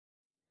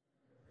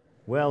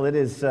Well, it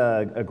is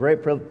a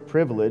great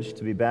privilege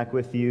to be back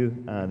with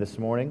you this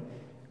morning.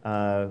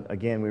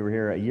 Again, we were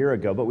here a year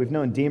ago, but we've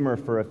known Deemer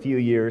for a few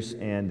years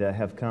and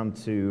have come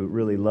to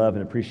really love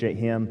and appreciate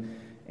him.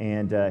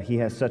 And he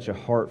has such a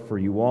heart for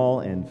you all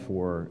and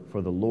for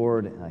the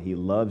Lord. He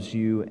loves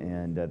you,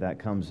 and that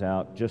comes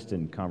out just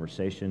in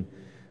conversation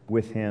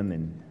with him,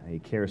 and he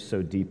cares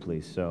so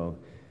deeply. So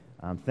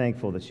I'm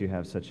thankful that you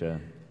have such a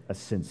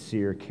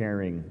sincere,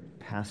 caring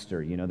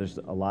pastor. You know, there's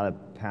a lot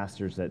of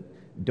pastors that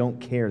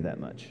don't care that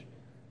much.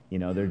 You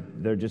know,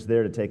 they're just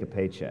there to take a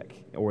paycheck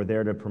or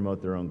there to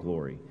promote their own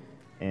glory.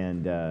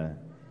 And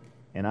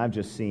I've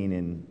just seen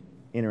in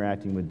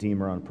interacting with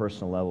Deemer on a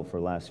personal level for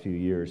the last few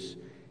years,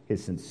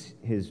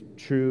 his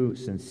true,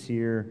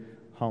 sincere,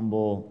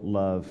 humble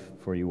love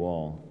for you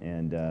all.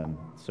 And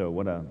so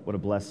what a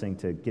blessing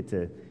to get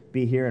to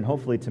be here and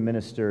hopefully to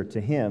minister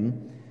to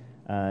him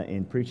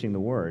in preaching the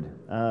Word.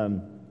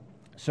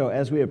 So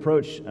as we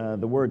approach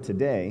the Word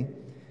today,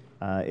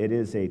 it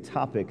is a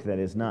topic that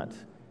is not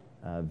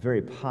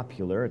very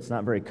popular. It's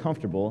not very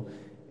comfortable.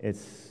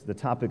 It's the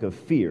topic of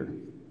fear.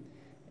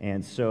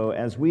 And so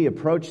as we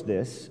approach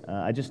this,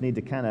 I just need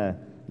to kind of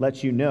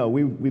let you know,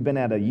 we've been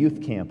at a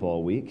youth camp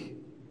all week.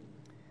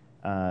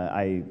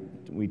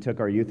 We took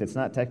our youth. It's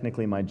not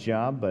technically my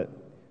job, but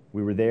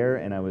we were there,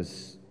 and I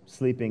was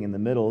sleeping in the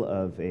middle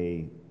of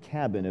a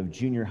cabin of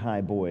junior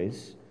high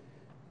boys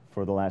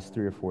for the last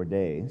 3 or 4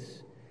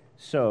 days.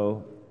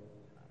 So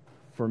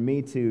for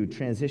me to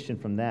transition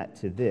from that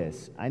to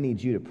this, I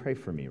need you to pray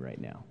for me right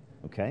now,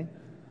 okay?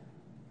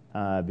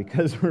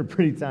 Because we're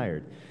pretty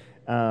tired.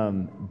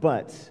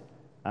 But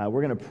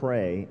we're going to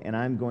pray, and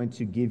I'm going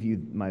to give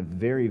you my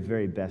very,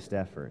 very best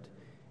effort.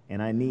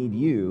 And I need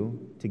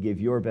you to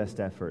give your best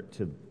effort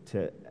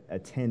to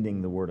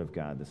attending the Word of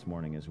God this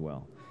morning as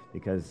well.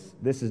 Because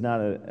this is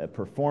not a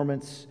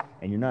performance,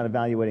 and you're not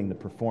evaluating the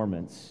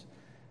performance.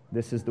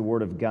 This is the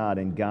Word of God,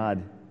 and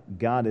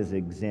God is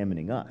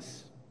examining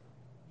us.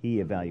 He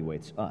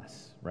evaluates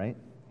us, right?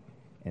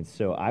 And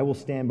so I will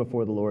stand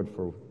before the Lord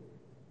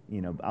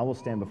I will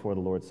stand before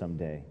the Lord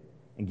someday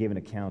and give an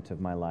account of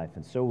my life,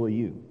 and so will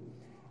you.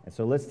 And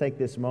so let's take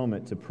this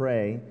moment to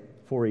pray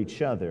for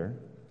each other,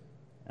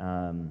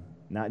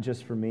 not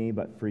just for me,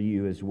 but for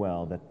you as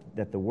well,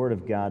 that the Word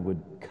of God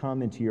would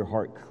come into your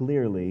heart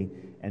clearly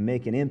and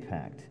make an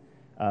impact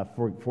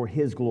for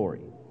His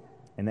glory,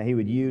 and that He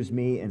would use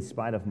me in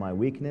spite of my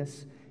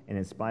weakness and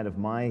in spite of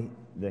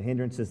the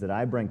hindrances that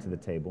I bring to the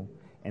table,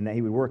 and that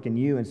He would work in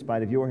you in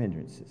spite of your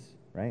hindrances,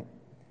 right?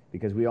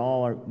 Because we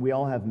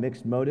all have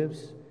mixed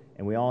motives,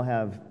 and we all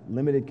have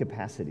limited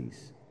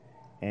capacities,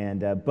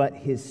 but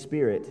His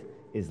Spirit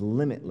is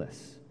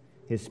limitless.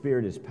 His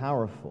Spirit is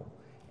powerful,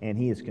 and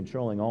He is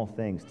controlling all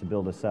things to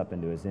build us up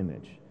into His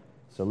image.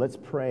 So let's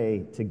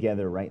pray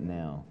together right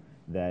now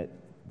that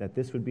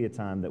this would be a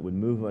time that would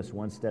move us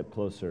one step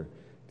closer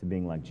to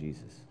being like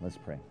Jesus. Let's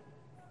pray.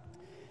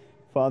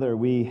 Father,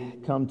 we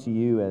come to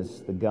you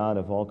as the God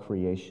of all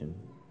creation.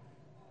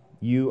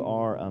 You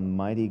are a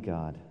mighty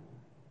God,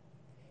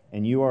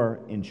 and you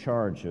are in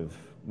charge of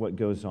what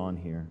goes on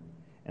here.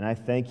 And I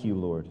thank you,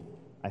 Lord.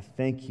 I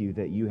thank you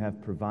that you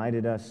have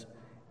provided us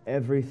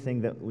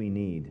everything that we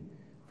need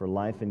for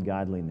life and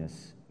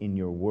godliness in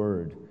your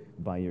word,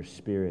 by your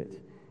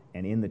Spirit,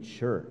 and in the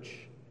church,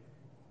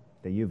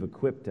 that you've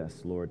equipped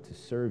us, Lord, to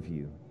serve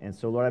you. And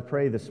so, Lord, I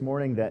pray this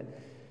morning that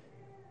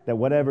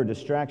whatever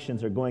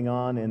distractions are going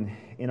on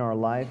in our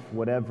life,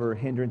 whatever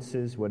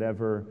hindrances,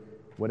 whatever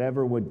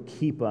would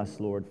keep us,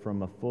 Lord,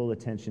 from a full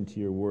attention to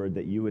your word,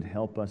 that you would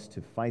help us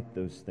to fight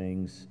those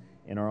things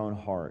in our own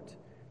heart,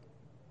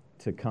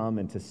 to come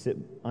and to sit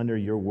under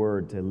your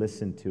word, to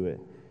listen to it,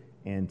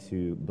 and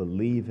to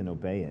believe and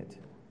obey it.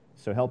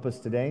 So help us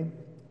today,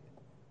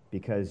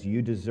 because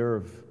you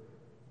deserve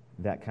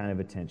that kind of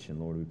attention,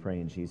 Lord. We pray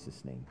in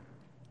Jesus' name.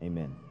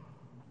 Amen.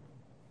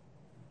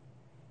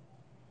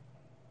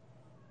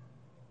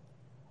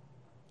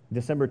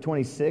 December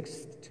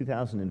 26th,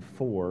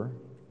 2004,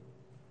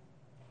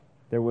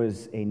 there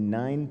was a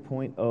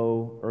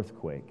 9.0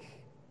 earthquake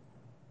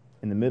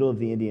in the middle of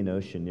the Indian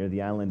Ocean near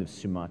the island of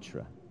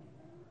Sumatra.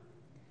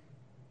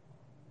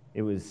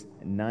 It was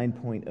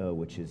 9.0,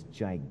 which is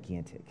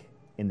gigantic,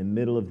 in the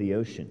middle of the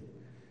ocean.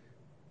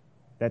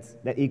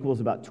 That equals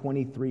about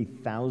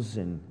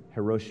 23,000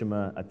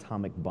 Hiroshima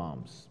atomic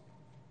bombs.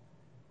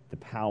 The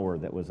power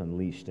that was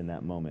unleashed in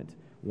that moment.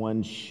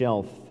 One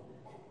shelf,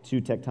 2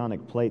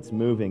 tectonic plates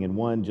moving, and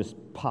one just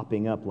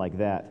popping up like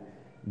that,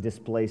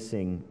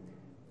 displacing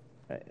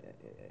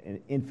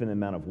an infinite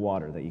amount of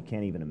water that you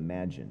can't even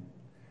imagine.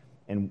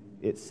 And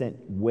it sent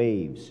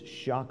waves,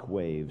 shock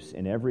waves,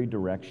 in every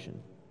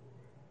direction.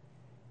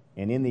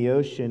 And in the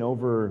ocean,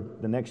 over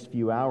the next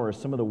few hours,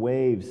 some of the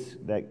waves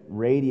that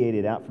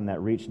radiated out from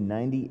that reached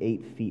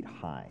 98 feet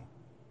high.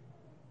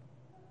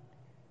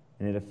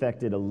 And it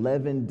affected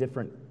 11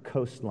 different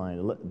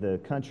coastlines, the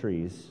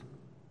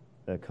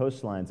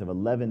coastlines of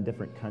 11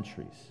 different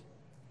countries,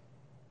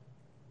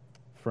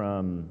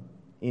 from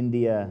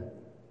India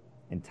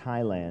and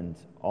Thailand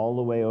all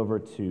the way over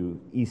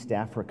to East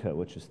Africa,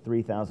 which is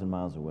 3,000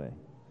 miles away.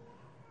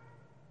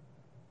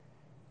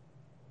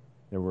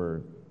 There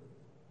were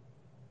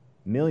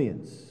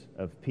millions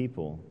of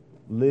people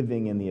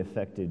living in the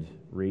affected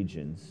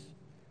regions,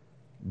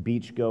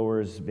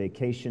 beachgoers,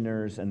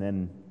 vacationers, and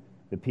then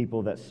the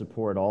people that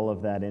support all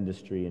of that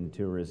industry and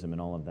tourism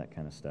and all of that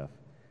kind of stuff.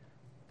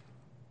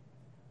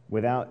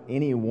 Without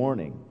any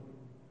warning,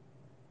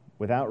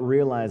 without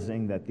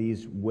realizing that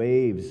these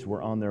waves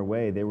were on their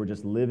way, they were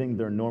just living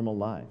their normal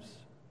lives.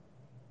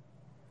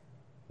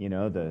 You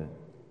know, the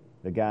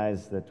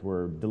guys that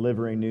were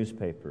delivering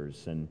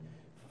newspapers and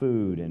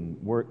food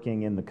and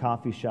working in the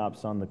coffee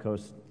shops on the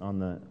coast, on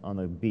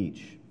the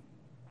beach.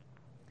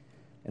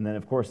 And then,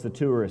 of course, the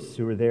tourists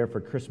who were there for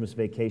Christmas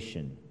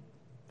vacation,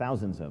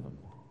 thousands of them.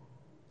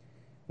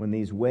 When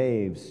these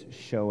waves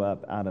show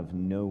up out of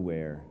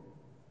nowhere,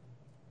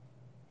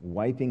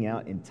 wiping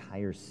out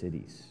entire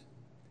cities.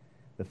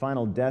 The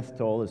final death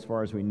toll, as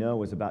far as we know,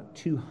 was about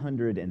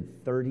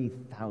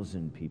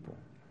 230,000 people.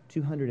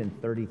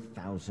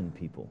 230,000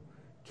 people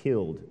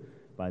killed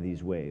by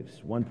these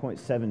waves.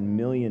 1.7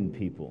 million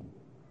people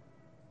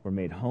were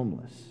made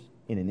homeless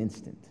in an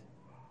instant.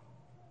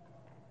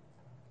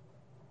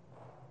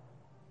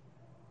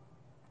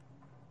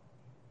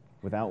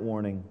 Without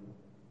warning,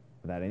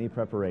 without any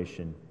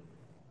preparation.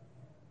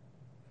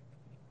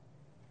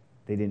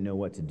 They didn't know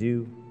what to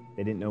do.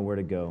 They didn't know where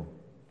to go.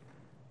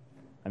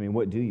 I mean,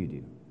 what do?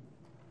 You're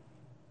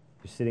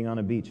sitting on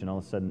a beach and all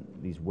of a sudden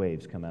these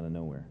waves come out of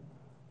nowhere.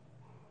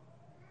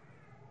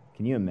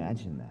 Can you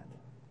imagine that?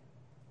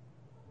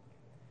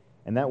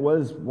 And that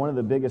was one of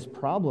the biggest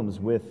problems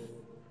with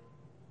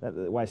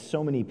why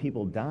so many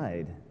people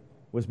died,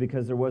 was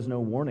because there was no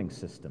warning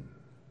system.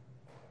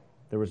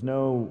 There was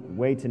no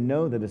way to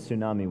know that a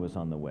tsunami was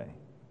on the way.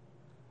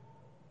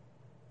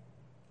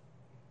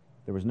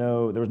 There was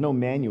no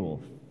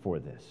manual for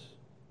this.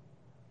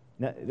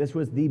 Now, this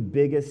was the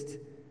biggest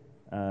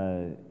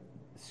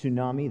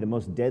tsunami, the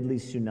most deadly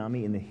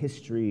tsunami in the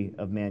history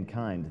of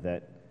mankind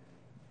that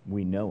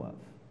we know of.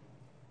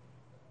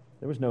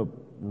 There was no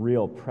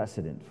real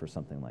precedent for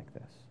something like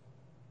this.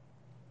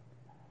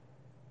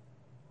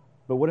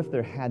 But what if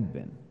there had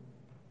been?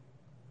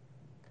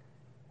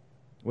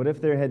 What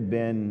if there had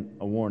been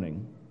a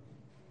warning?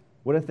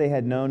 What if they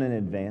had known in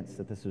advance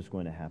that this was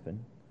going to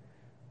happen?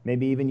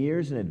 Maybe even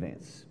years in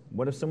advance.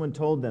 What if someone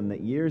told them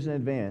that years in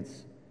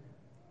advance,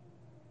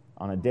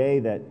 on a day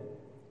that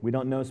we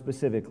don't know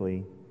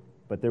specifically,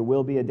 but there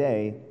will be a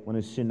day when a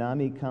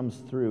tsunami comes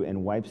through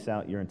and wipes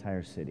out your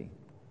entire city?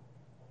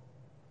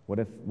 What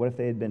if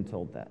they had been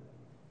told that?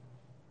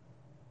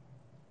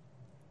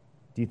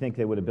 Do you think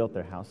they would have built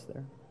their house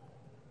there?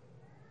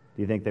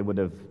 Do you think they would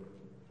have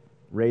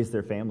raised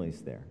their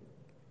families there?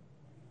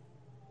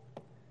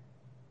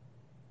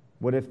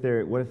 What if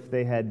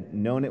they had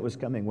known it was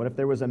coming? What if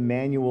there was a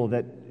manual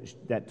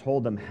that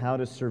told them how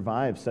to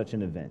survive such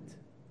an event?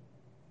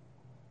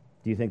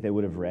 Do you think they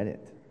would have read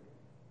it?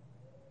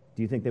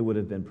 Do you think they would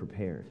have been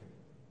prepared?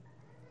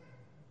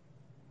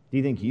 Do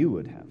you think you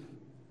would have?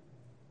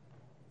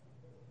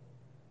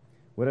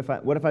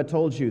 What if I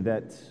told you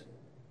that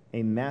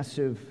a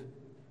massive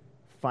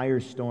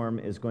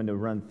firestorm is going to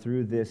run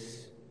through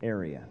this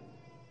area,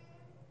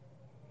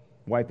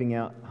 wiping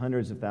out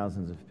hundreds of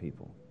thousands of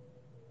people?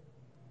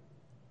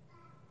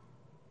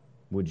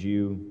 Would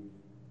you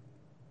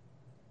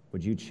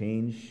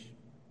change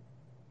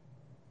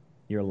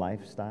your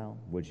lifestyle?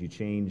 Would you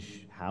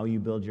change how you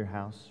build your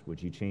house?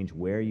 Would you change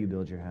where you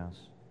build your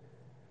house?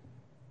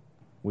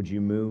 Would you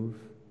move?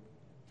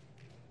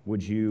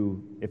 Would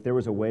you, if there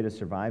was a way to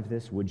survive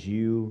this, would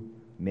you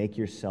make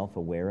yourself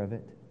aware of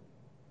it?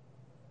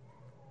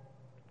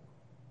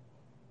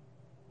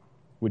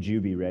 Would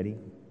you be ready?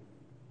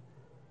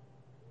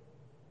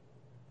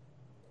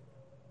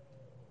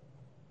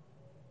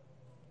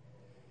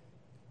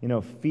 You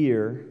know,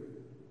 fear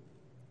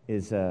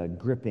is a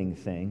gripping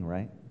thing,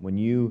 right? When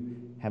you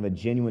have a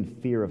genuine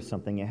fear of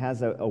something, it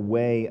has a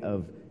way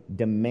of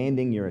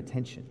demanding your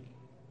attention.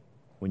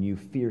 When you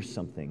fear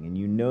something and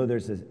you know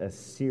there's a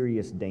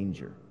serious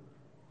danger,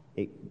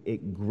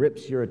 it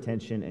grips your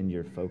attention and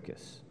your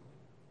focus.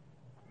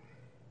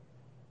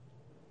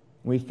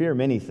 We fear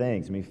many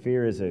things. I mean,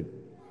 fear is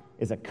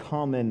a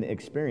common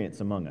experience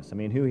among us. I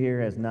mean, who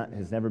here has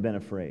never been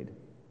afraid?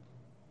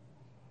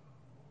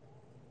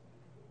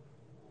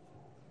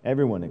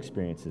 Everyone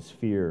experiences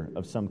fear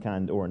of some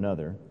kind or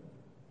another,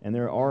 and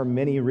there are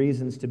many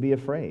reasons to be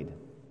afraid.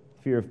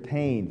 Fear of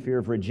pain, fear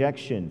of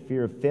rejection,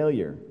 fear of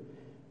failure,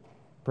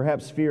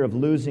 perhaps fear of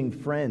losing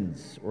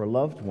friends or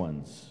loved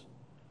ones.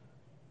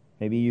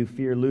 Maybe you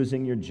fear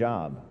losing your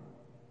job.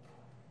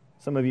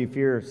 Some of you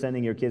fear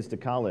sending your kids to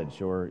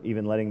college or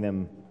even letting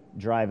them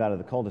drive out of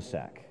the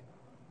cul-de-sac.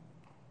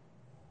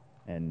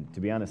 And to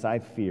be honest, I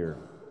fear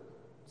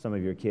some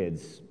of your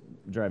kids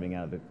driving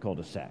out of the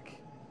cul-de-sac.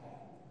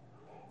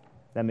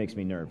 That makes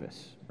me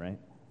nervous, right?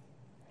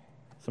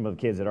 Some of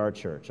the kids at our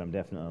church, I'm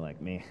definitely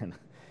like, man,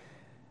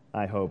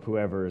 I hope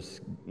whoever's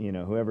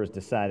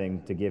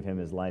deciding to give him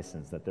his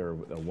license, that they're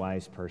a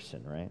wise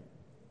person, right?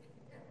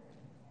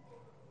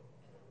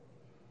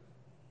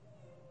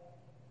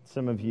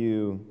 Some of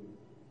you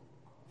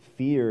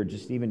fear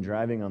just even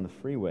driving on the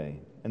freeway,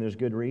 and there's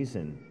good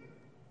reason.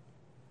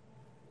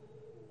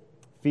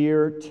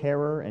 Fear,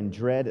 terror, and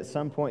dread, at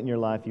some point in your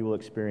life you will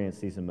experience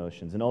these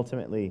emotions, and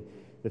ultimately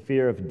the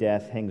fear of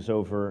death hangs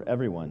over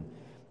everyone.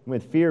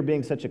 With fear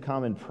being such a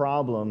common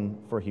problem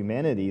for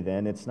humanity,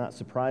 then, it's not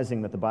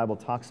surprising that the Bible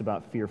talks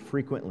about fear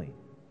frequently.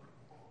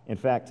 In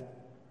fact,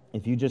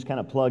 if you just kind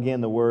of plug in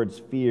the words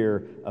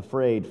fear,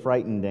 afraid,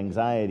 frightened,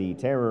 anxiety,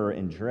 terror,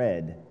 and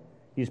dread,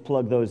 you just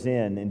plug those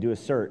in and do a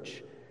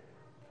search,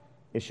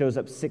 it shows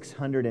up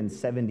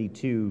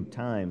 672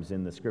 times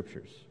in the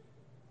Scriptures.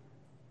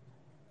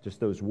 Just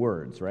those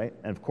words, right?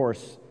 And of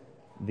course,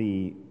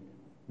 the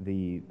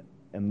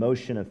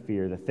emotion of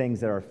fear, the things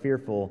that are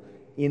fearful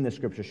in the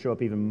Scripture show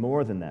up even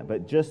more than that.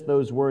 But just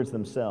those words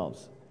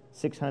themselves,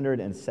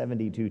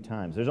 672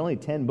 times. There's only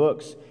 10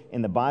 books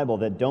in the Bible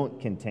that don't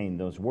contain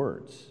those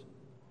words.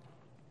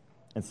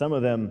 And some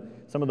of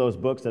those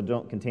books that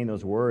don't contain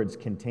those words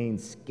contain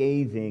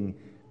scathing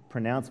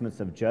pronouncements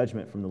of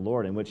judgment from the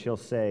Lord, in which He'll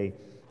say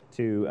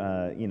to,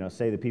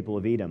 the people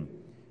of Edom,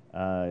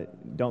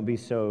 don't be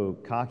so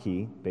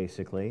cocky,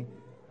 basically.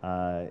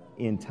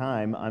 In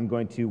time, I'm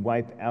going to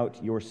wipe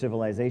out your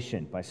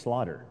civilization by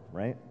slaughter,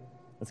 right?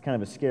 That's kind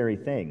of a scary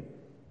thing.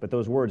 But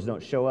those words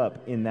don't show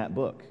up in that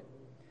book.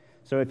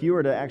 So if you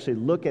were to actually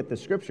look at the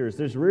Scriptures,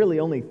 there's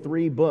really only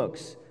 3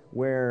 books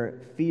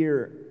where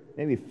fear,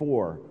 maybe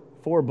 4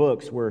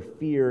 books where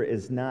fear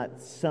is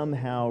not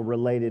somehow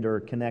related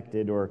or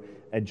connected or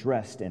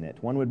addressed in it.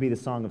 One would be the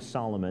Song of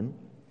Solomon,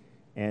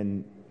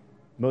 and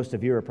most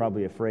of you are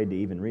probably afraid to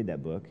even read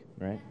that book,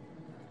 right?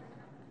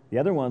 The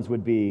other ones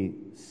would be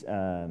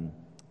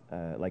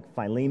like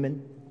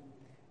Philemon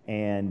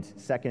and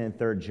 2nd and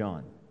 3rd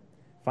John.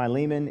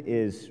 Philemon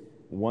is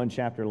 1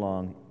 chapter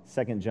long,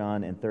 2nd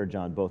John and 3rd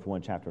John, both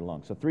 1 chapter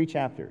long. So 3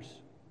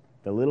 chapters,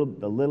 the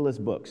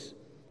littlest books.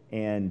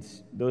 And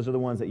those are the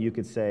ones that you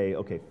could say,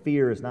 okay,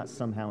 fear is not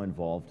somehow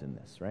involved in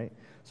this, right?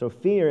 So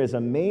fear is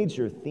a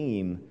major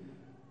theme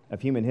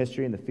of human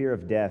history, and the fear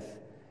of death,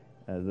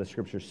 the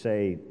Scriptures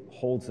say,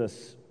 holds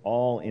us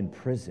all in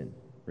prison,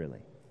 really,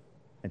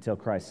 until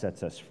Christ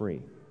sets us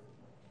free.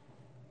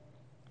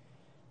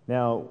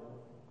 Now,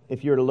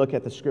 if you were to look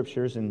at the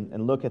Scriptures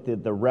and look at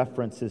the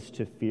references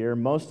to fear,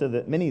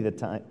 many of the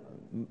time,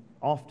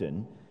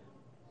 often,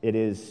 it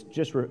is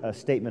just a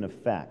statement of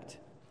fact.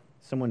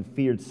 Someone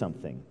feared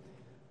something,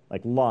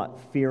 like Lot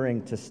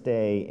fearing to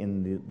stay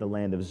in the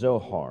land of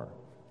Zohar,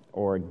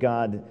 or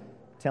God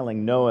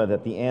telling Noah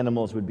that the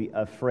animals would be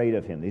afraid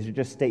of him. These are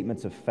just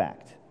statements of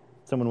fact.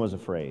 Someone was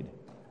afraid.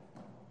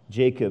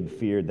 Jacob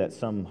feared that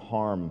some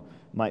harm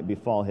might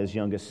befall his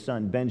youngest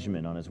son,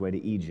 Benjamin, on his way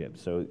to Egypt.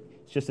 So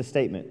it's just a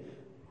statement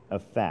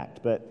of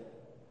fact. But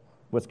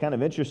what's kind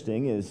of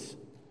interesting is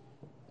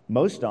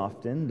most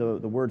often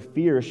the word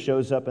fear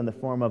shows up in the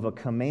form of a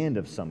command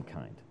of some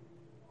kind.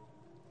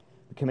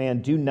 The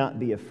command, do not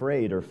be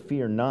afraid, or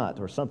fear not,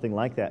 or something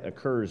like that,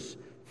 occurs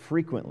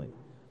frequently.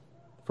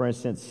 For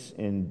instance,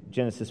 in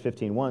Genesis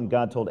 15:1,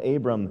 God told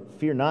Abram,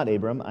 fear not,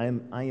 Abram,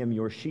 I am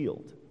your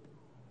shield.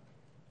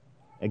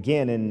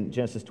 Again, in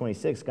Genesis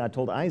 26, God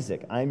told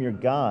Isaac, I am your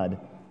God.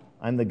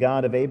 I'm the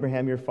God of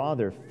Abraham your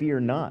father. Fear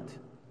not,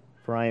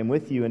 for I am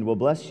with you and will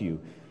bless you.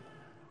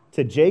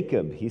 To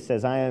Jacob, he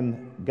says, I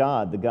am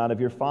God, the God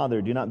of your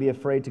father. Do not be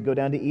afraid to go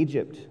down to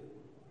Egypt.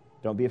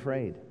 Don't be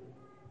afraid.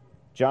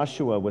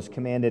 Joshua was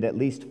commanded at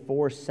least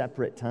 4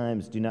 separate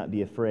times, do not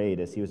be afraid,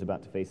 as he was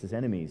about to face his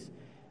enemies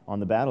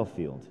on the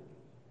battlefield.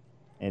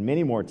 And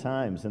many more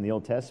times in the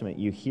Old Testament,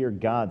 you hear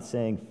God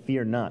saying,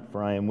 fear not,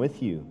 for I am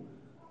with you,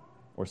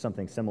 or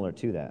something similar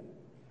to that.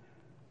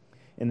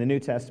 In the New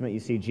Testament, you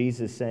see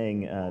Jesus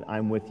saying,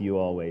 I'm with you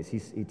always.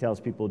 He tells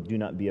people, do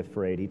not be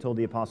afraid. He told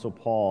the Apostle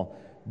Paul,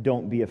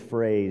 don't be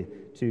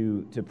afraid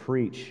to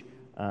preach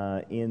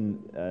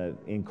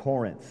in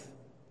Corinth.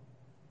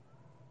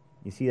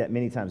 You see that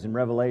many times. In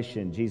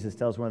Revelation, Jesus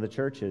tells one of the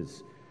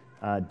churches,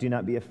 do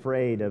not be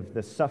afraid of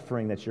the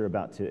suffering that you're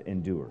about to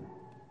endure.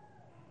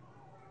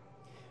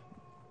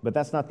 But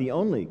that's not the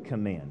only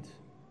command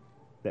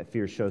that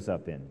fear shows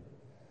up in.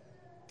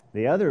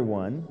 The other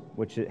one,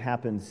 which it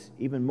happens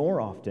even more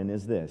often,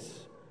 is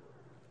this: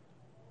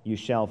 you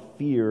shall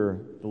fear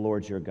the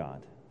Lord your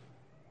God.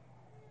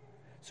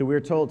 So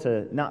we're told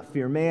to not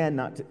fear man,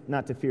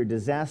 not to fear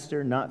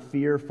disaster, not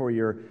fear for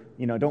your,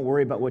 don't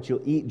worry about what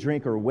you'll eat,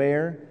 drink, or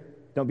wear.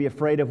 Don't be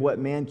afraid of what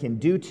man can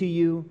do to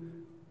you.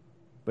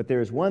 But there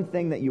is one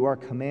thing that you are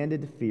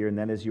commanded to fear, and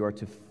that is you are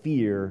to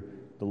fear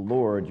the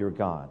Lord your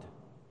God.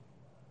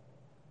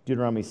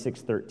 Deuteronomy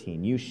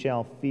 6:13, you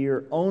shall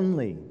fear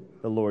only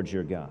the Lord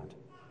your God,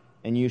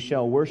 and you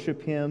shall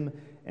worship him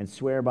and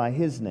swear by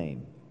his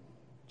name.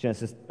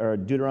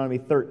 Deuteronomy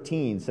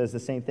 13 says the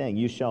same thing.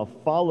 You shall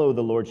follow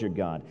the Lord your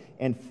God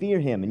and fear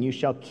him, and you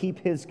shall keep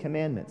his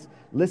commandments.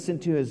 Listen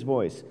to his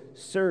voice,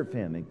 serve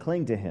him, and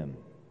cling to him.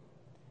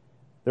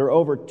 There are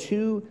over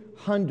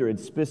 200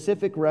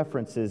 specific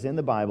references in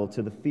the Bible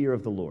to the fear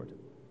of the Lord.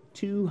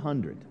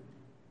 200.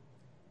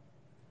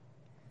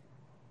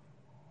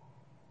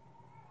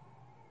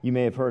 You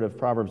may have heard of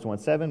Proverbs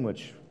 1:7,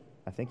 which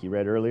I think you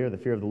read earlier, the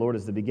fear of the Lord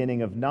is the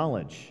beginning of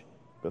knowledge,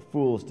 but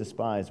fools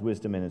despise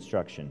wisdom and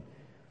instruction.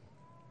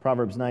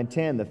 Proverbs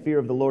 9:10, the fear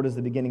of the Lord is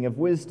the beginning of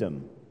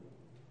wisdom,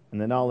 and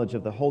the knowledge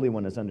of the Holy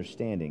One is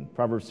understanding.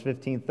 Proverbs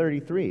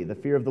 15:33, the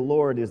fear of the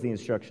Lord is the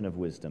instruction of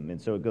wisdom.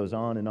 And so it goes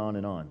on and on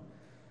and on.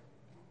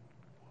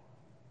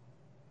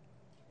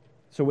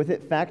 So with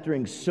it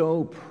factoring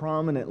so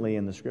prominently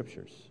in the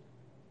Scriptures,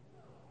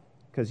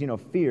 because,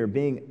 fear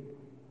being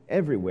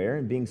everywhere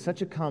and being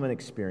such a common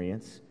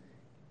experience,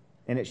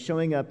 and it's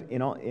showing up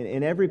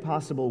in every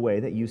possible way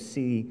that you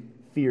see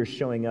fear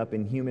showing up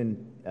in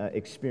human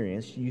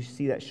experience, you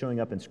see that showing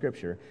up in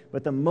Scripture.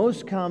 But the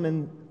most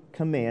common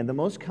command, the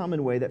most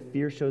common way that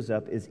fear shows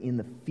up is in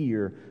the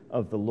fear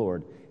of the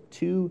Lord.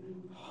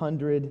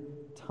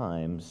 200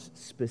 times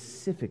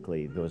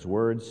specifically those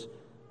words.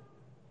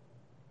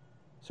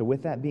 So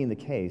with that being the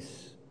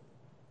case,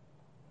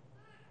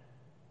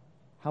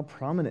 how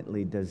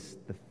prominently does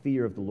the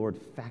fear of the Lord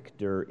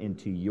factor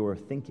into your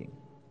thinking?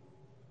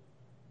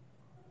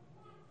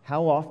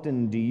 How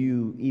often do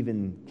you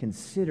even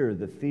consider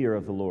the fear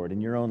of the Lord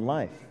in your own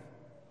life?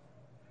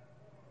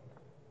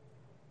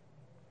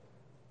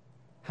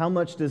 How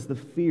much does the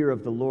fear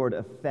of the Lord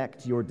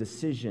affect your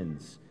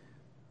decisions,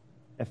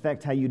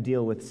 affect how you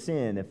deal with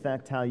sin,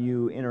 affect how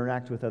you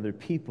interact with other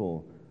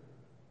people?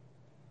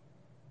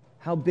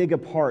 How big a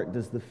part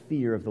does the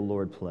fear of the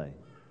Lord play?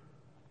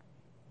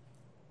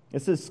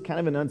 This is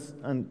kind of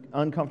an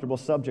uncomfortable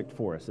subject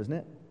for us, isn't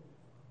it?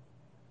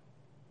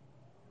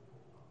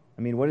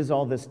 I mean, what is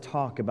all this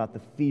talk about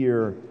the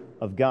fear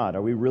of God?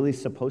 Are we really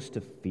supposed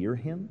to fear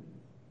Him?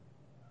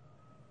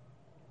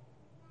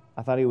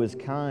 I thought He was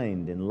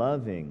kind and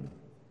loving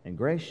and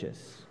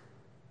gracious.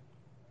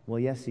 Well,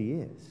 yes, He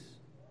is.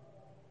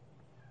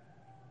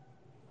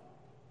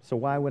 So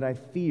why would I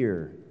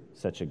fear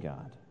such a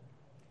God?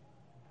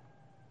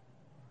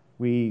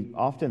 We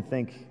often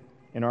think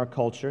in our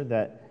culture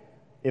that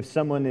if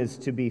someone is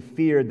to be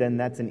feared, then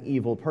that's an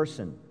evil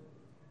person.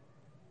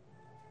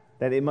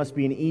 That it must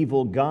be an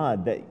evil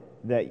God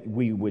that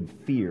we would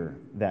fear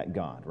that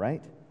God,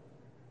 right?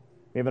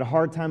 We have a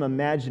hard time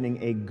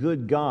imagining a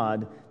good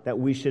God that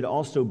we should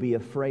also be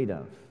afraid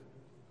of.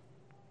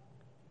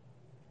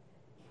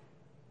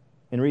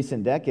 In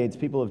recent decades,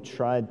 people have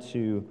tried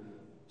to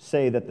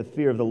say that the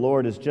fear of the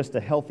Lord is just a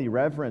healthy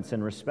reverence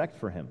and respect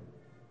for Him.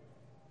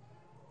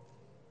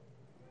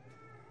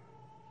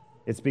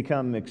 It's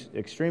become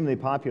extremely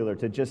popular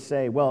to just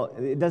say, well,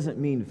 it doesn't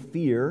mean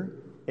fear.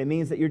 It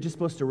means that you're just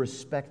supposed to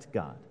respect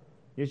God.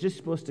 You're just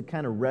supposed to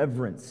kind of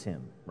reverence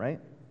Him, right?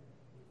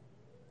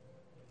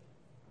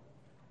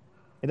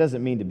 It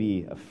doesn't mean to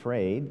be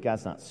afraid.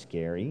 God's not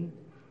scary.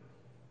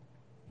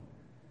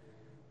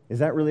 Is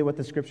that really what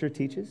the Scripture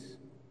teaches?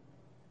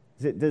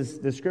 Does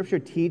the Scripture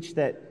teach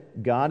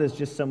that God is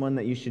just someone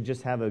that you should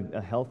just have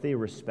a healthy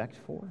respect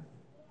for?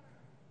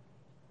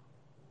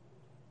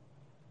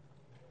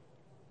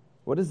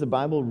 What does the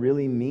Bible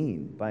really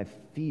mean by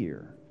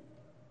fear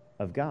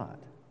of God?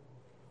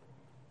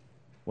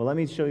 Well, let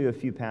me show you a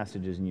few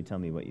passages and you tell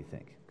me what you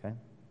think, okay?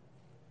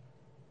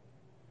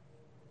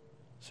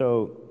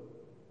 So,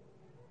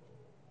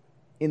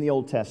 in the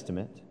Old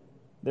Testament,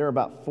 there are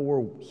about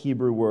 4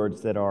 Hebrew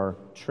words that are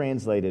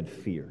translated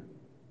fear.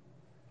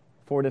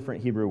 4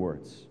 different Hebrew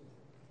words.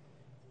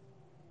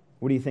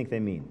 What do you think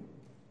they mean?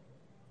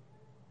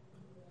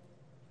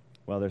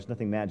 Well, there's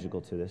nothing magical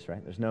to this,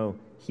 right? There's no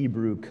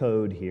Hebrew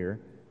code here.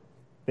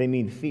 They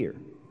mean fear,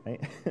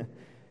 right?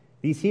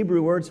 These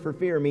Hebrew words for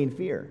fear, mean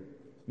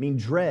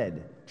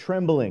dread,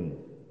 trembling,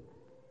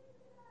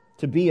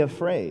 to be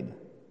afraid.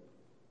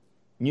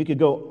 And you could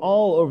go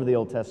all over the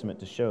Old Testament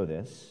to show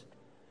this,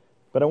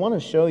 but I want to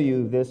show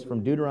you this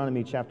from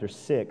Deuteronomy chapter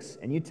 6,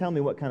 and you tell me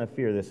what kind of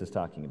fear this is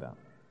talking about.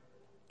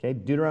 Okay,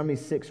 Deuteronomy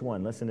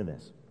 6:1. Listen to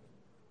this.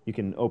 You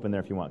can open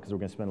there if you want, because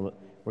we're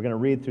going to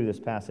read through this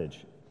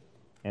passage.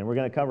 And we're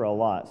going to cover a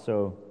lot,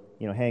 so,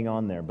 hang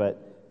on there.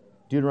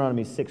 But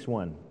Deuteronomy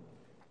 6:1.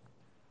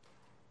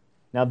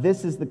 Now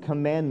this is the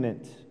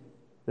commandment,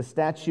 the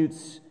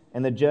statutes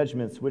and the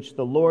judgments which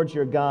the Lord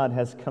your God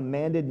has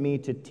commanded me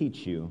to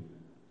teach you,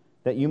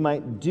 that you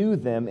might do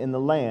them in the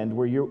land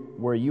where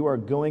you are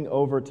going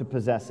over to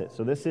possess it.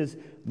 So this is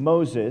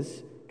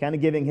Moses kind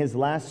of giving his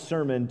last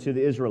sermon to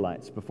the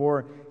Israelites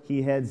before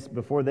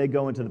they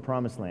go into the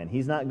promised land.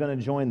 He's not going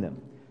to join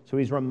them. So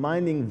he's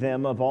reminding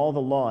them of all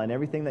the law and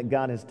everything that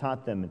God has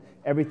taught them and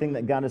everything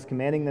that God is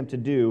commanding them to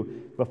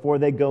do before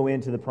they go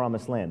into the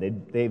promised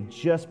land. They've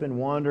just been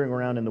wandering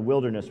around in the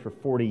wilderness for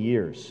 40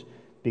 years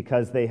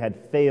because they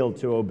had failed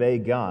to obey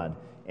God.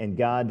 And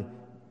God,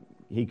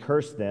 He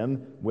cursed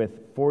them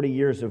with 40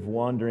 years of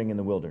wandering in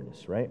the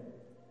wilderness, right?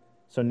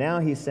 So now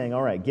He's saying,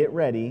 all right, get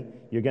ready.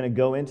 You're going to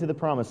go into the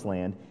promised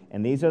land.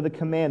 And these are the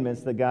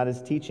commandments that God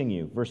is teaching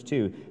you. Verse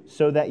 2,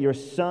 so that your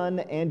son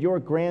and your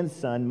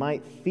grandson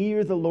might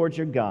fear the Lord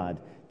your God,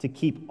 to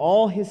keep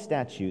all His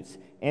statutes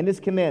and His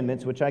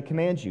commandments, which I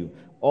command you,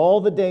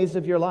 all the days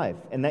of your life,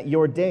 and that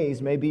your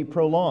days may be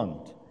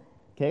prolonged.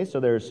 Okay,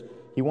 so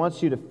He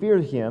wants you to fear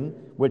Him,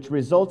 which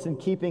results in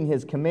keeping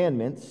His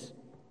commandments,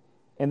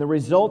 And the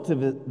result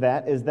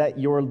that is that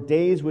your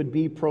days would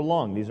be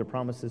prolonged. These are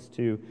promises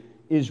to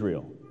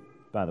Israel,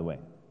 by the way.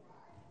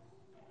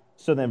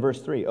 So then,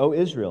 verse 3, O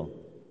Israel,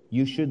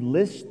 you should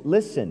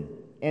listen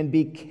and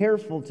be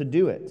careful to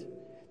do it,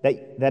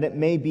 that it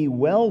may be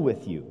well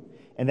with you,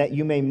 and that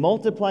you may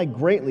multiply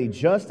greatly,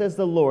 just as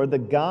the Lord, the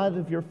God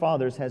of your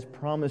fathers, has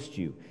promised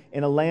you,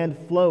 in a land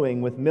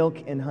flowing with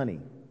milk and honey.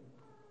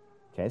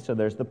 Okay, so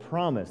there's the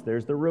promise,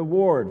 there's the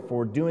reward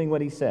for doing what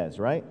he says,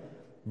 right?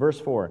 Verse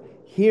 4,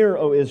 Hear,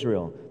 O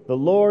Israel, the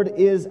Lord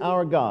is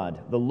our God,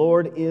 the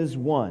Lord is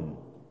one.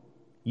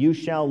 You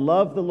shall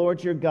love the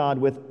Lord your God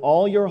with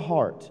all your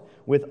heart,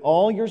 with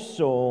all your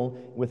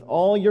soul, with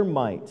all your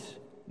might.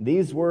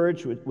 These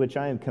words which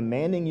I am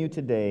commanding you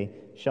today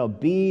shall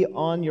be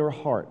on your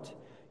heart.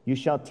 You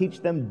shall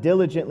teach them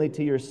diligently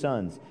to your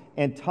sons,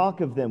 and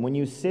talk of them when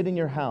you sit in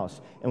your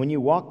house, and when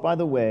you walk by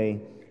the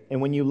way, and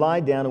when you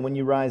lie down, and when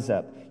you rise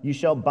up. You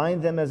shall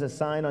bind them as a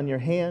sign on your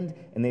hand,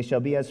 and they shall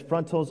be as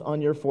frontals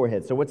on your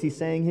forehead. So what's he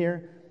saying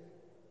here?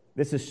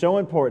 This is so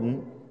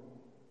important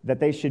that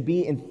they should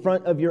be in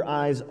front of your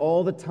eyes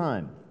all the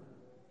time.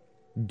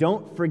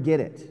 Don't forget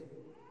it.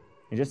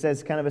 And just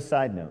as kind of a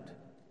side note,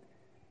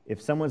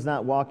 if someone's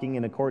not walking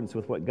in accordance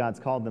with what God's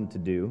called them to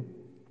do,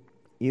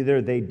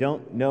 either they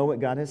don't know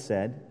what God has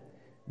said,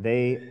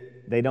 they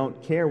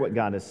don't care what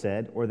God has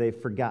said, or they've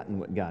forgotten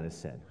what God has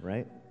said,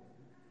 right?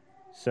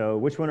 So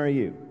which one are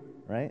you,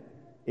 right?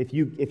 If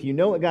you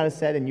know what God has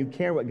said and you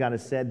care what God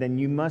has said, then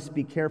you must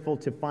be careful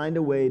to find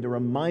a way to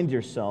remind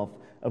yourself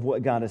of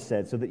what God has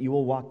said so that you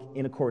will walk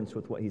in accordance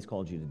with what he's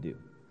called you to do.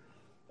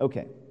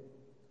 Okay.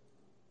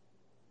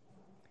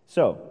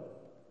 So,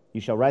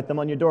 you shall write them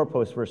on your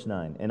doorposts, verse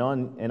 9, and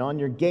on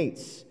your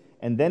gates.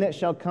 And then it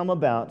shall come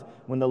about,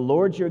 when the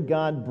Lord your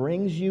God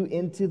brings you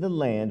into the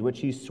land which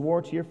he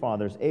swore to your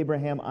fathers,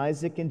 Abraham,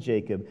 Isaac, and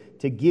Jacob,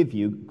 to give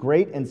you,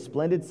 great and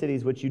splendid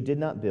cities which you did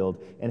not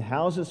build, and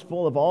houses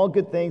full of all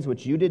good things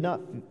which you did not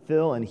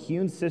fill, and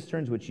hewn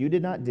cisterns which you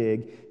did not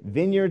dig,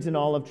 vineyards and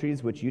olive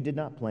trees which you did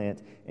not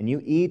plant, and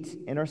you eat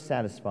and are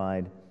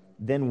satisfied.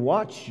 Then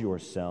watch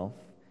yourself,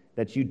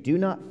 that you do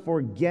not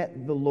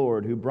forget the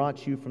Lord who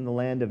brought you from the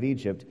land of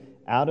Egypt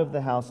out of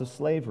the house of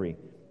slavery.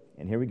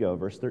 And here we go,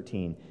 verse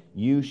 13.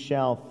 You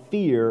shall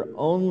fear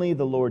only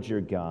the Lord your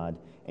God,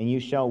 and you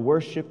shall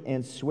worship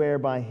and swear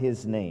by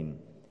his name.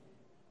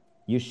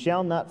 You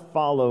shall not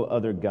follow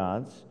other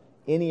gods,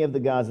 any of the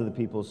gods of the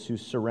peoples who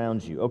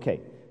surround you. Okay,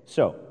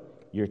 so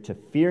you're to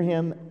fear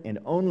him and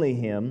only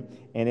him,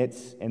 and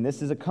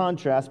this is a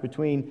contrast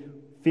between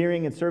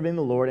fearing and serving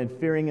the Lord and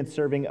fearing and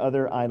serving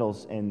other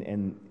idols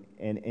and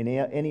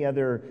any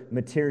other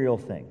material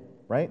thing,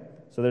 right?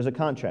 So there's a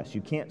contrast. You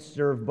can't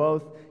serve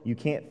both. You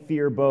can't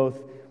fear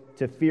both.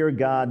 To fear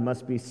God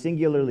must be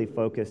singularly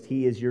focused.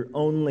 He is your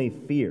only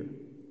fear.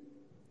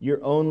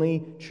 Your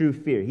only true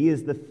fear. He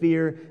is the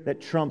fear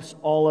that trumps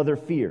all other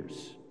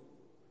fears.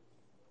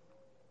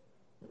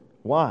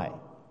 Why?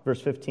 Verse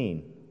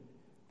 15.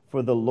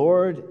 For the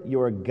Lord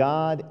your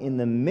God in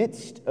the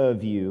midst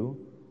of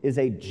you is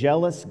a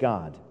jealous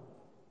God.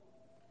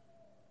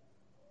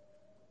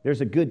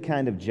 There's a good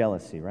kind of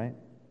jealousy, right?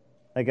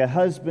 Like a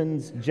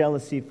husband's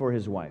jealousy for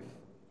his wife.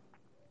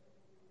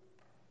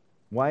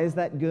 Why is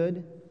that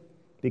good?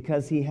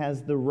 Because he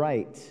has the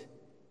right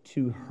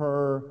to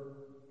her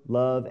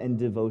love and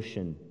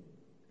devotion.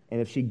 And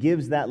if she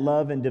gives that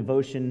love and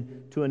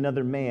devotion to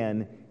another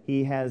man,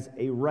 he has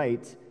a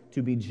right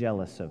to be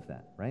jealous of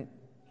that, right?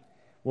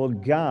 Well,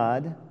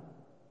 God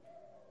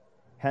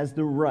has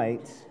the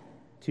right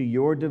to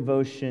your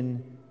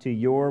devotion, to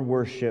your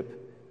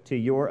worship, to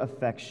your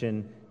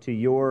affection, to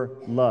your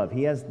love.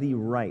 He has the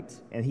right,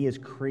 and he has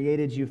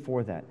created you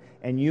for that,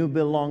 and you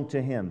belong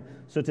to him.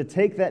 So to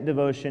take that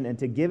devotion and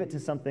to give it to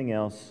something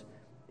else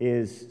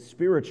is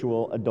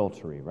spiritual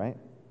adultery, right?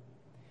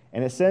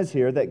 And it says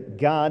here that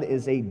God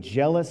is a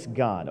jealous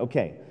God.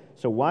 Okay,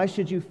 so why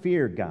should you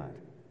fear God?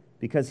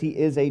 Because he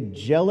is a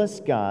jealous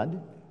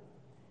God.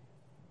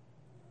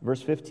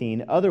 Verse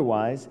 15,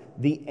 otherwise,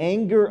 the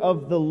anger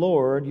of the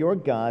Lord your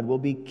God will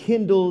be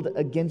kindled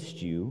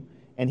against you,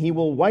 and he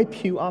will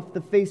wipe you off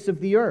the face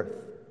of the earth.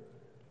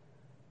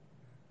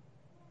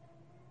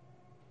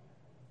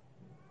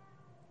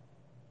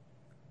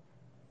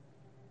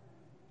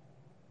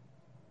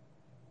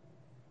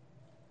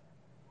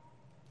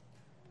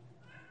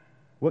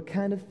 What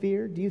kind of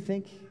fear do you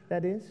think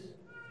that is?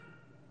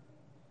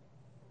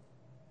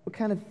 What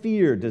kind of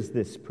fear does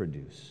this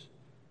produce?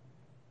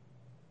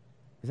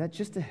 Is that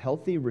just a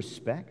healthy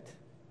respect?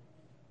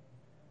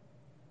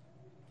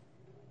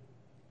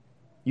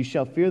 You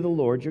shall fear the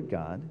Lord your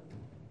God,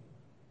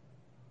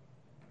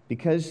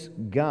 because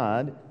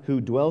God, who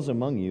dwells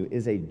among you,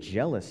 is a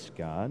jealous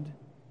God.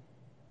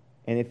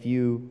 And if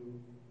you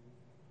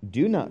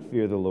do not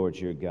fear the Lord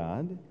your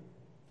God,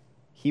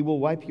 he will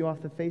wipe you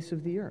off the face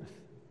of the earth.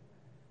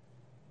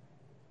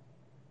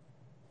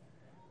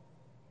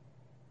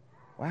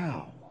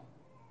 Wow.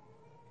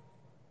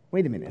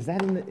 Wait a minute. Is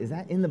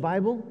that in the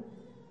Bible?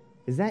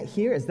 Is that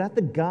here? Is that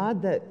the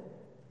God that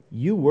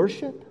you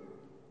worship?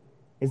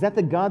 Is that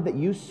the God that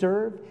you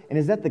serve? And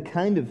is that the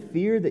kind of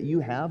fear that you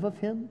have of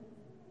Him?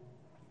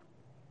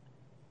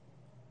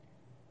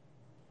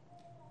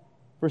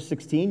 Verse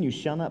 16, you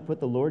shall not put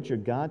the Lord your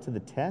God to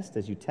the test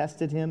as you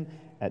tested Him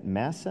at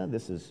Massah.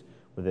 This is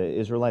where the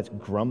Israelites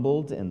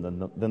grumbled, and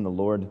then the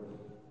Lord,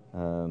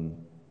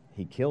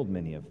 He killed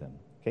many of them.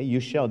 Okay, you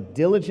shall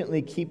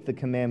diligently keep the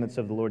commandments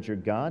of the Lord your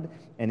God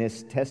and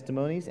His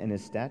testimonies and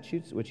His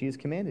statutes, which He has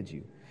commanded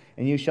you.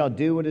 And you shall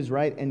do what is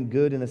right and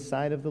good in the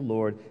sight of the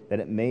Lord, that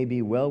it may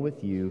be well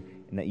with you,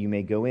 and that you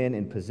may go in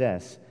and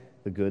possess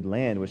the good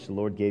land which the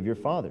Lord gave your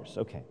fathers.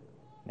 Okay,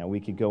 now we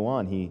could go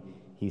on.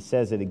 He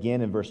says it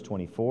again in verse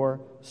 24.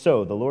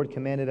 So the Lord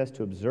commanded us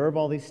to observe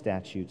all these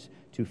statutes,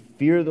 to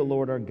fear the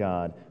Lord our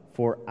God,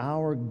 for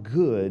our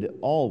good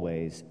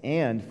always,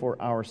 and for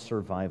our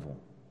survival.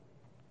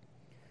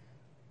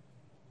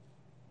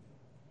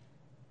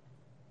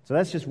 So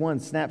that's just one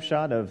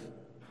snapshot of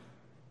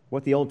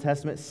what the Old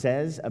Testament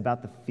says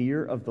about the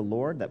fear of the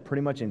Lord. That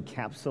pretty much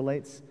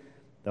encapsulates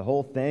the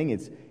whole thing.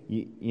 It's,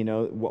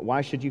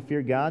 why should you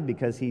fear God?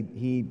 Because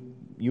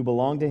you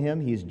belong to Him.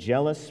 He's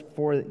jealous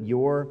for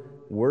your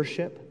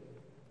worship.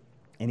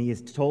 And He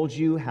has told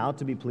you how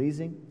to be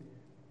pleasing,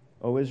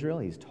 O Israel.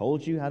 He's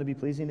told you how to be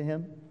pleasing to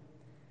Him.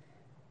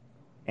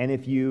 And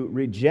if you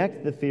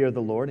reject the fear of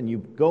the Lord and you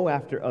go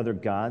after other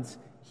gods,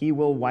 He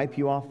will wipe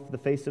you off the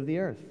face of the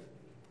earth.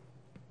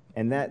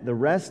 And that the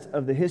rest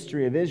of the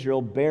history of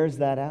Israel bears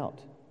that out.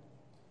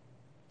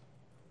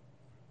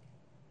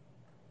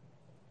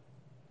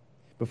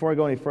 Before I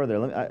go any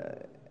further,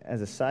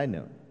 as a side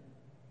note,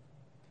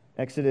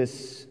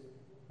 Exodus,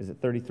 is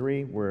it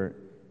 33, where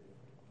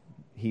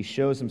He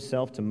shows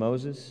Himself to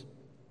Moses?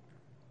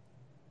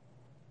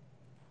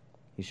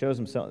 He shows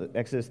Himself,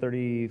 Exodus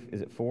 30,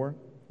 is it 4?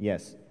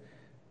 Yes.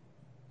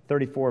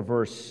 34,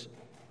 verse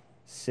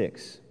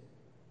 6.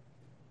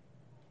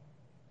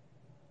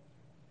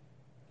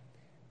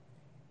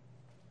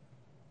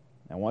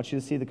 I want you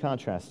to see the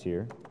contrast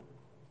here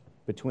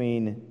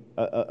between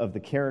of the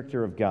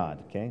character of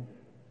God, okay?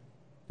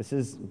 This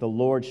is the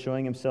Lord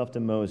showing Himself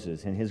to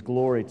Moses and His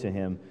glory to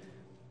him.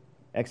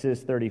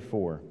 Exodus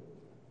 34,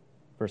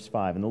 verse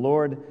 5. And the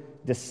Lord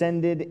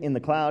descended in the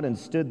cloud and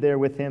stood there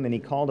with him, and He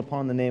called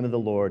upon the name of the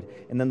Lord.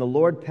 And then the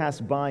Lord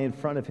passed by in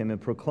front of him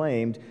and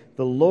proclaimed,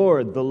 the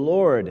Lord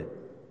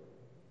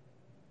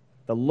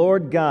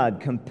God,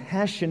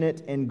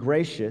 compassionate and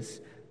gracious,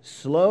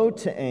 slow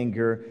to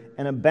anger,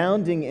 and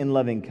abounding in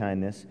loving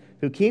kindness,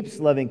 who keeps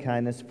loving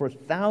kindness for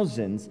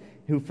thousands,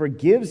 who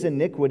forgives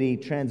iniquity,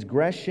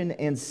 transgression,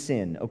 and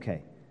sin.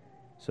 Okay,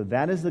 so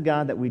that is the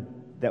God that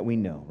we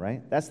know,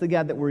 right? That's the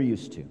God that we're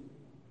used to.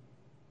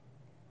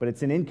 But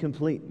it's an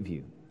incomplete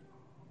view.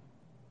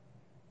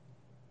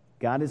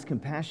 God is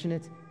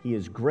compassionate, He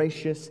is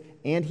gracious,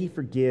 and He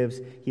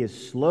forgives. He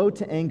is slow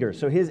to anger.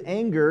 So His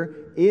anger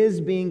is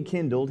being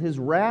kindled. His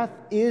wrath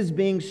is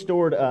being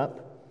stored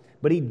up.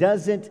 But He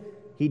doesn't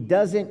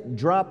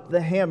drop the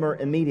hammer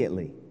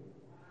immediately.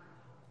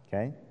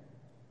 Okay?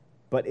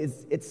 But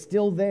it's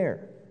still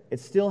there.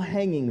 It's still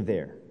hanging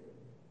there.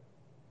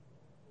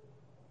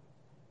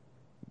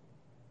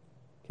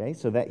 Okay,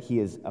 so that He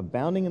is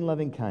abounding in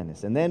loving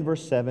kindness. And then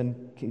verse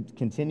 7,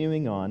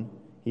 continuing on,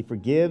 He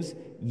forgives,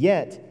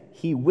 yet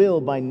He will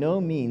by no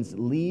means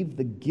leave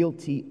the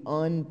guilty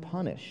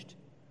unpunished,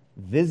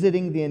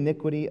 visiting the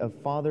iniquity of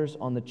fathers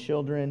on the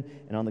children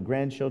and on the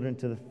grandchildren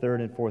to the third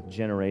and fourth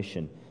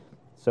generation.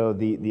 So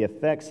the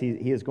effects,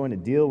 he is going to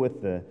deal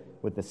with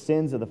the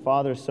sins of the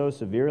fathers so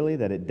severely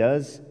that it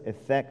does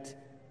affect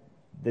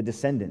the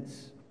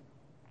descendants.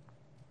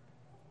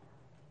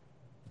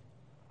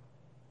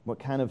 What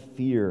kind of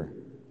fear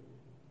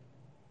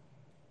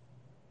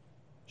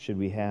should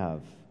we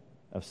have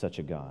of such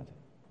a God?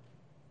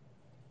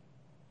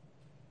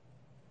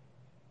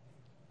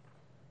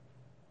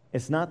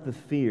 It's not the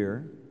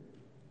fear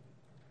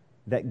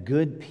that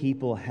good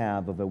people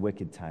have of a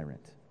wicked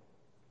tyrant.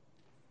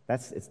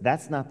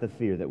 That's not the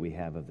fear that we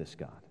have of this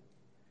God.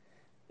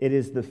 It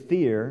is the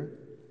fear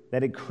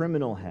that a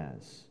criminal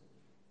has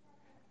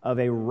of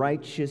a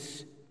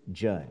righteous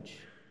judge.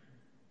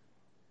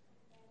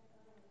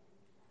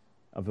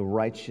 Of a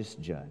righteous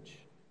judge.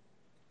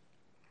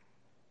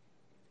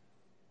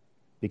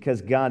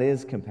 Because God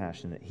is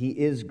compassionate. He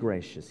is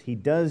gracious. He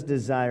does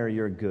desire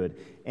your good.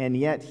 And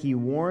yet He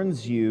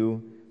warns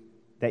you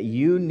that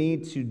you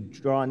need to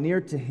draw near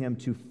to Him,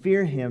 to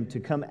fear Him, to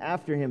come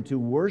after Him, to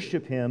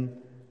worship Him,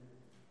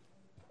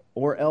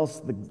 or else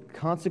the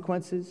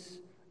consequences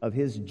of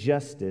His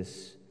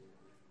justice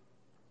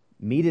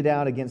meted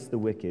out against the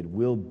wicked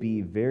will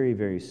be very,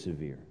 very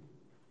severe.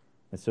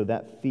 And so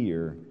that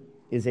fear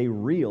is a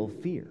real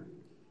fear,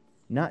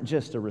 not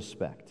just a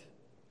respect,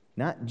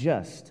 not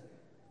just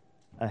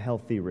a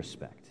healthy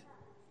respect.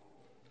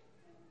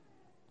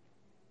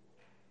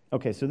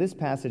 Okay, so this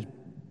passage,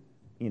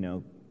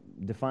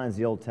 defines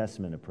the Old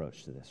Testament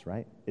approach to this,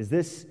 right? Is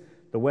this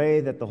the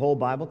way that the whole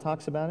Bible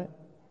talks about it?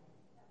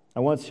 I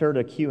once heard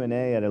a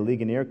Q&A at a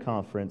Ligonier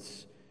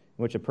conference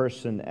in which a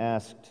person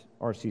asked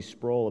R.C.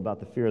 Sproul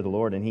about the fear of the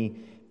Lord, and he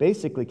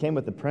basically came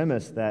with the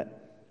premise that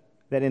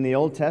That in the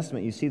Old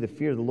Testament, you see the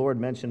fear of the Lord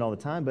mentioned all the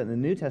time, but in the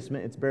New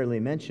Testament, it's barely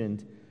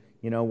mentioned.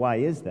 Why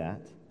is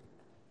that?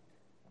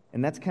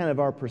 And that's kind of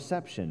our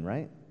perception,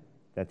 right?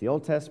 That the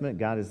Old Testament,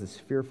 God is this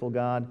fearful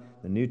God.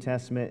 The New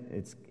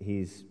Testament,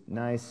 He's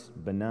nice,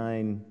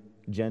 benign,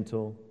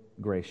 gentle,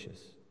 gracious.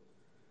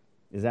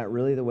 Is that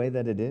really the way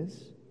that it is?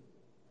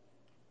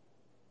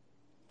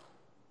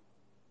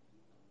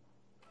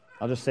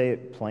 I'll just say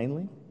it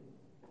plainly,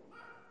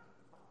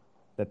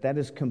 that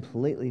is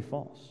completely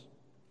false.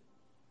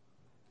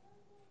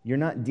 You're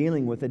not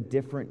dealing with a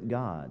different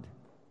God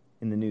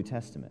in the New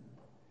Testament.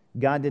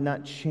 God did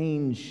not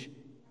change.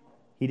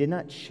 He did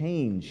not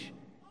change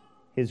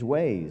His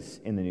ways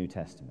in the New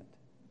Testament.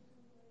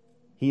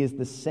 He is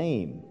the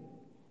same.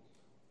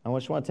 I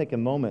just want to take a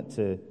moment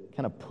to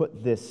kind of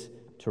put this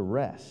to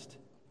rest.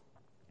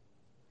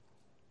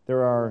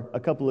 There are a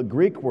couple of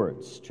Greek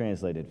words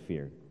translated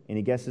fear.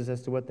 Any guesses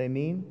as to what they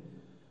mean?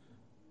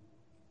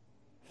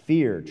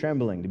 Fear,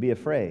 trembling, to be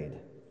afraid.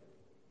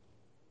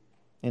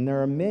 And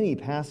there are many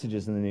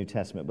passages in the New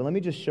Testament, but let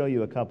me just show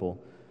you a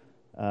couple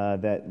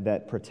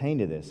that pertain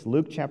to this.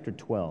 Luke chapter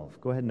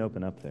 12. Go ahead and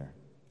open up there.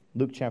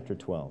 Luke chapter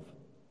 12.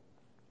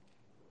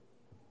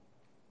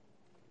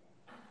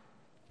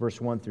 Verse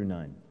 1 through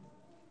 9.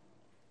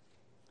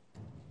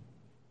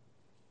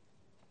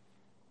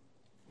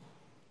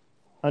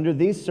 Under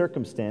these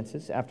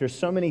circumstances, after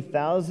so many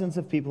thousands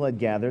of people had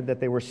gathered that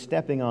they were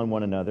stepping on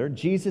one another,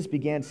 Jesus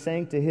began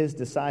saying to His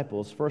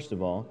disciples, first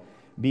of all,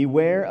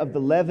 beware of the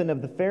leaven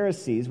of the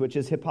Pharisees, which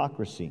is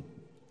hypocrisy.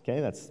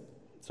 Okay,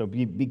 so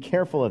be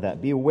careful of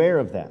that. Be aware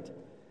of that.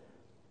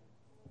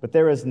 But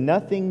there is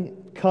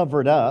nothing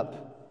covered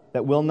up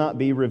that will not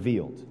be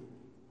revealed,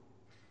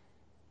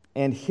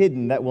 and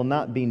hidden that will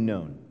not be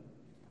known.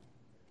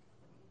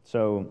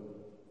 So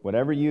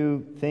whatever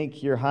you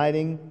think you're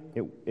hiding,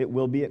 it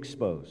will be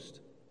exposed.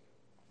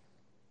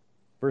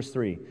 Verse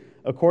 3,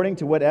 according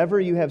to whatever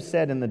you have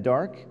said in the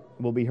dark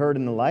will be heard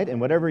in the light, and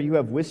whatever you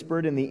have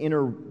whispered in the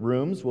inner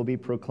rooms will be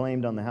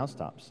proclaimed on the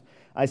housetops.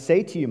 I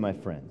say to you, my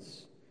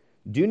friends,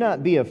 do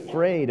not be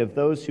afraid of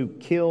those who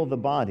kill the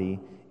body,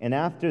 and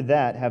after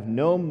that have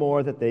no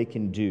more that they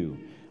can do.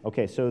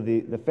 Okay, so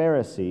the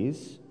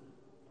Pharisees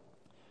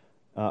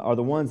are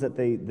the ones that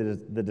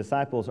the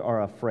disciples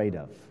are afraid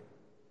of.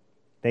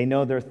 They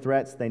know their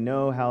threats. They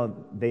know how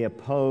they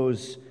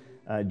oppose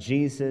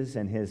Jesus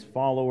and His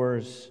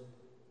followers.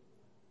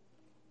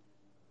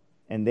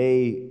 And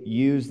they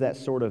use that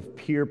sort of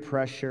peer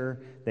pressure.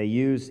 They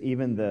use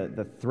even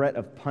the threat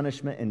of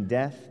punishment and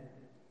death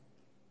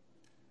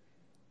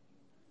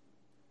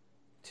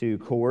to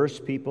coerce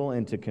people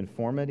into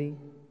conformity.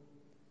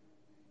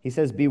 He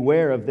says,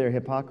 beware of their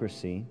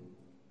hypocrisy.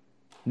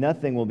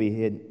 Nothing will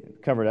be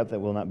covered up that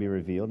will not be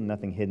revealed, and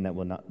nothing hidden that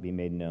will not be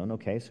made known.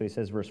 Okay, so he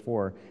says, verse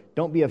 4,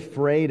 don't be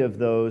afraid of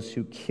those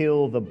who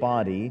kill the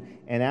body,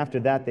 and after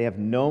that they have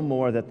no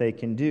more that they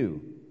can do.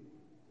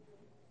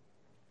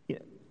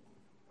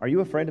 Are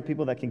you afraid of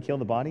people that can kill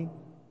the body?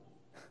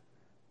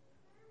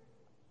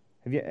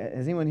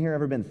 Has anyone here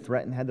ever been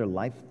threatened, had their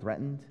life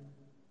threatened,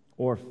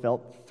 or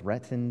felt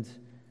threatened,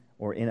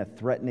 or in a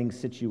threatening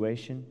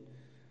situation?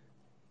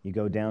 You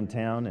go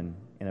downtown and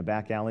in a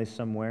back alley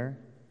somewhere,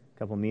 a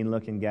couple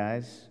mean-looking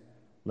guys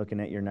looking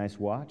at your nice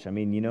watch. I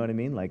mean, you know what I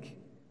mean? Like,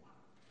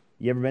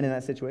 you ever been in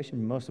that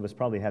situation? Most of us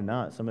probably have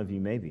not. Some of you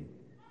maybe.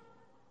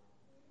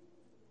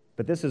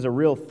 But this is a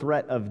real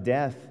threat of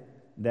death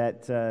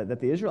that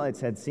the Israelites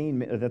had seen,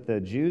 that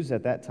the Jews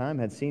at that time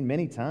had seen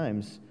many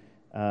times,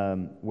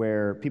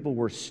 where people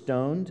were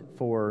stoned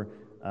for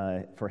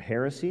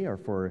heresy or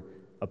for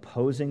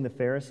opposing the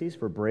Pharisees,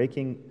 for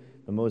breaking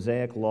the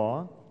Mosaic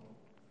law,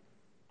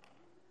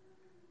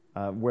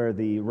 where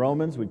the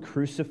Romans would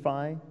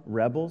crucify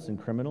rebels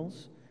and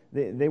criminals.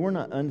 They were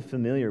not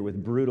unfamiliar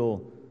with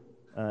brutal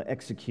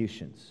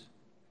executions.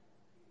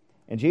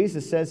 And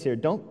Jesus says here,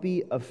 don't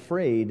be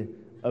afraid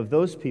of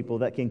those people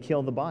that can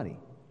kill the body,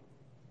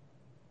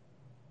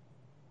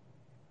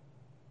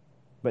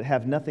 but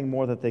have nothing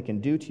more that they can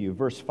do to you.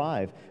 Verse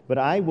 5, but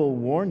I will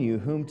warn you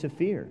whom to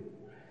fear.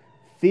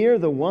 Fear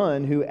the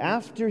one who,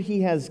 after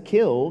he has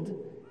killed,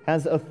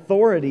 has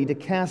authority to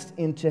cast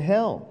into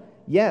hell.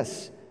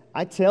 Yes,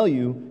 I tell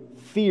you,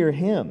 fear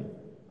him.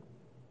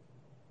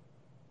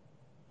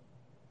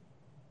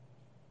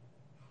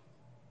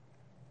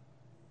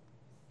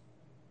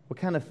 What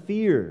kind of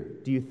fear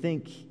do you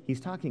think he's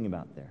talking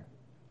about there?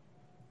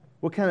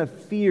 What kind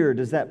of fear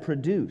does that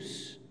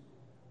produce?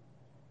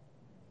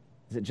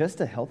 Is it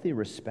just a healthy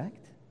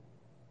respect?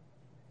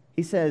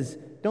 He says,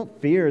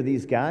 don't fear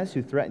these guys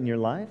who threaten your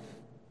life,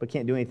 but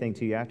can't do anything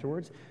to you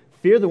afterwards.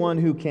 Fear the one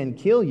who can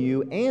kill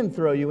you and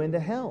throw you into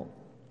hell.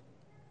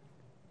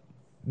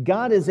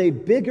 God is a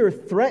bigger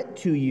threat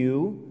to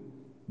you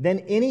than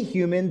any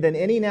human, than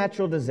any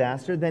natural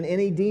disaster, than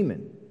any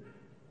demon.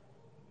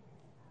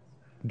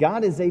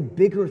 God is a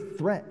bigger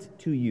threat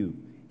to you.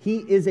 He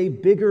is a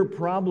bigger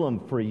problem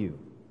for you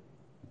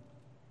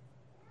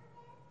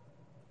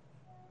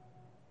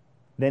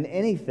than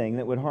anything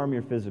that would harm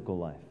your physical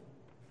life.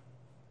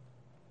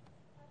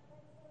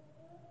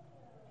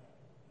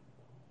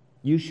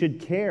 You should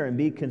care and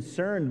be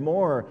concerned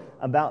more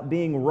about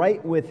being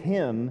right with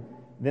Him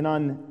than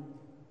on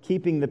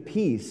keeping the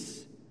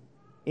peace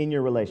in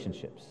your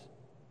relationships.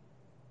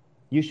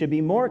 You should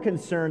be more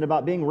concerned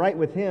about being right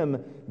with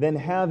Him than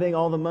having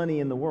all the money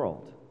in the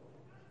world,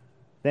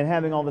 than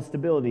having all the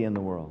stability in the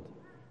world,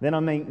 than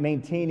on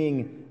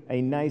maintaining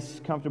a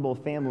nice, comfortable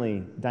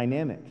family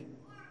dynamic.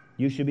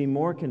 You should be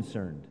more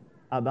concerned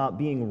about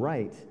being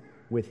right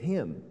with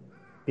Him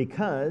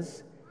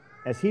because,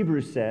 as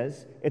Hebrews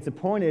says, it's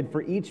appointed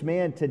for each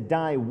man to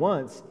die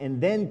once,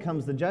 and then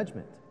comes the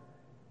judgment.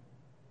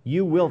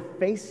 You will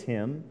face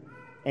Him,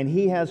 and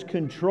He has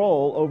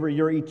control over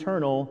your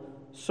eternal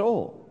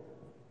soul.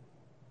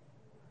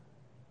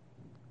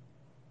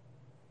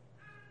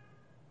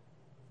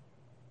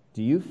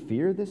 Do you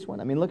fear this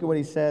one? I mean, look at what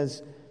he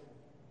says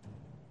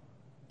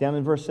down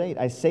in verse 8.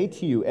 I say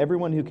to you,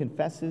 everyone who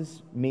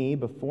confesses me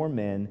before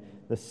men,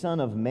 the Son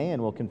of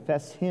Man will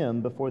confess him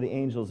before the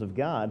angels of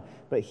God,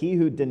 but he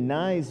who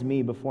denies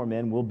me before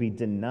men will be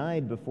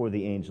denied before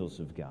the angels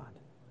of God.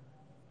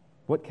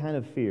 What kind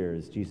of fear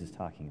is Jesus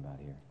talking about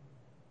here?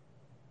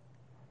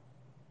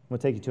 We'll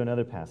take you to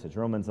another passage,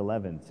 Romans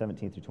 11,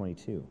 17 through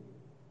 22.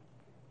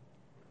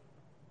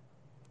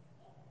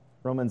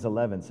 Romans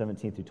 11,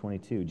 17 through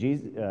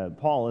 22.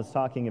 Paul is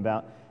talking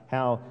about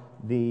how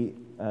the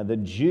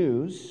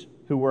Jews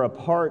who were a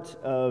part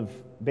of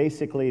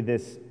basically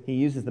this, he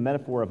uses the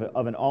metaphor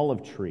of an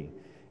olive tree.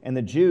 And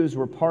the Jews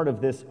were part of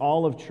this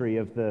olive tree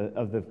of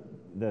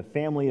the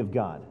family of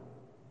God,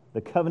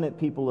 the covenant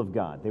people of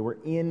God. They were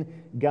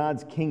in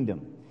God's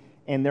kingdom.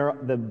 And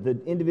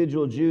the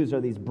individual Jews are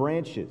these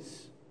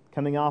branches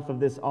coming off of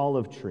this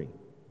olive tree.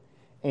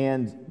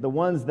 And the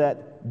ones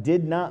that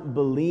did not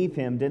believe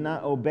Him, did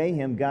not obey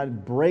Him,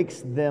 God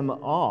breaks them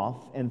off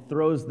and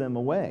throws them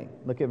away.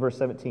 Look at verse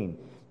 17.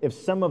 If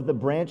some of the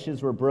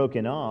branches were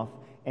broken off,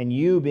 and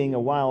you, being a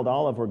wild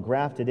olive, were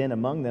grafted in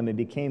among them and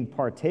became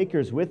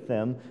partakers with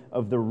them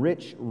of the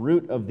rich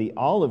root of the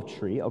olive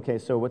tree. Okay,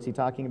 so what's he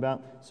talking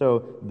about?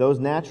 So those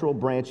natural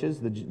branches,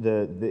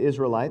 the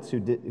Israelites who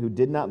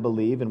did not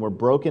believe and were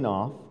broken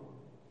off,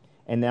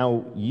 and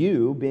now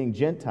you, being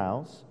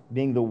Gentiles,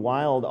 being the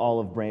wild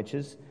olive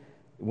branches,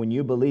 when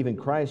you believe in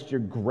Christ, you're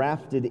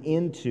grafted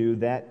into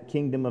that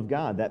kingdom of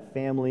God, that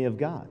family of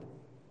God.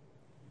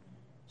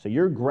 So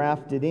you're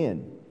grafted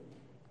in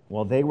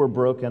while they were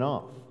broken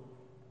off.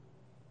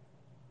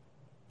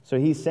 So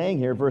he's saying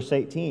here, verse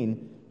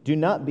 18, do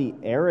not be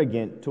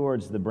arrogant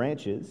towards the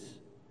branches.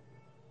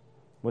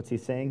 What's he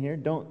saying here?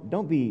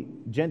 Don't be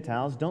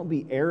Gentiles, don't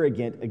be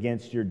arrogant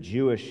against your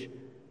Jewish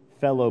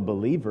fellow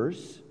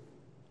believers.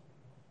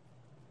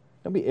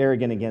 Don't be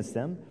arrogant against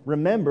them.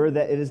 Remember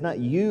that it is not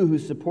you who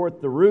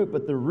support the root,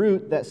 but the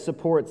root that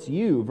supports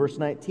you. Verse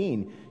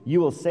 19, you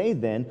will say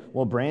then,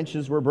 well,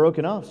 branches were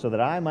broken off so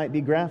that I might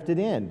be grafted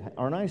in.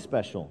 Aren't I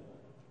special?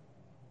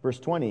 Verse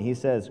 20, he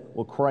says,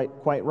 well,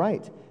 quite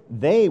right.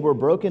 They were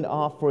broken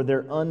off for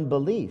their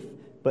unbelief,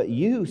 but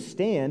you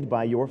stand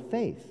by your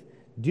faith.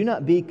 Do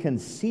not be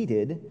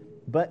conceited,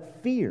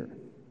 but fear.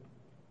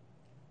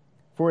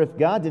 For if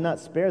God did not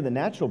spare the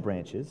natural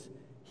branches,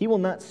 He will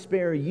not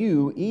spare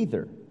you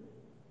either.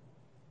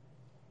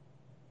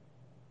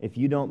 If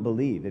you don't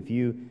believe, if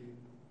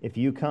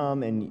you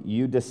come and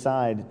you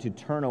decide to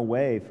turn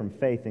away from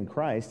faith in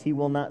Christ, He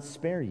will not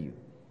spare you.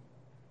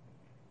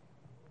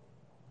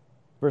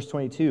 Verse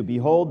 22,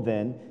 behold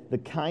then the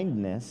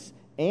kindness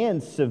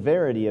and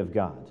severity of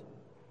God.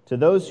 To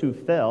those who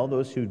fell,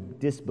 those who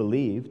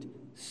disbelieved,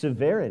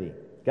 severity.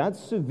 God's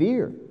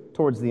severe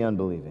towards the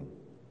unbelieving.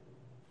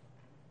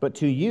 But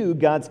to you,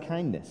 God's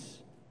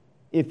kindness,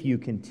 if you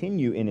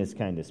continue in His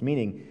kindness,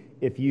 meaning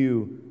if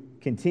you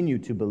continue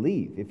to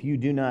believe, if you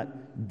do not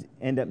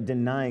end up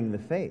denying the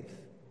faith,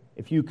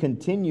 if you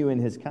continue in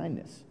His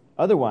kindness.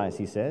 Otherwise,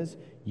 he says,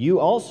 you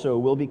also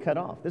will be cut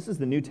off. This is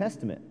the New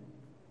Testament.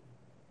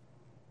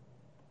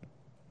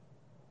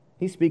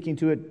 He's speaking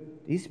to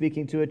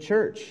a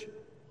church.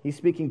 He's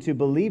speaking to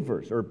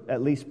believers, or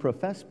at least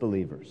professed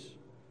believers.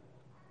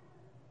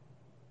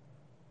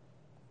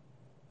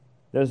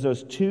 There's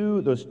those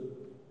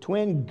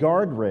twin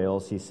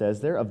guardrails, he says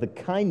there, of the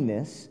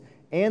kindness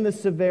and the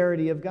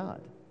severity of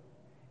God.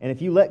 And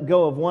if you let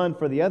go of one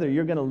for the other,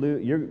 you're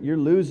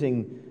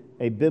losing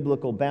a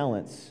biblical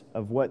balance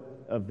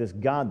of this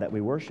God that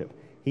we worship.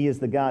 He is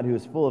the God who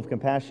is full of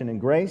compassion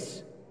and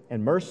grace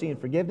and mercy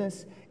and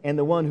forgiveness, and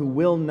the one who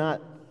will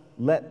not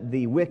let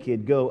the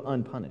wicked go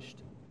unpunished.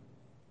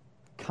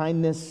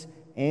 Kindness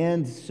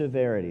and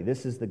severity.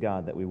 This is the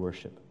God that we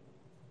worship.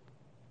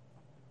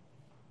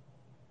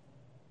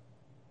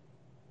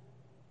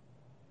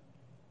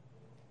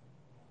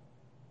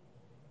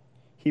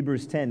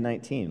 Hebrews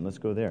 10:19. Let's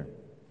go there.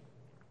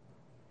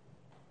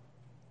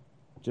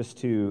 Just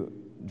to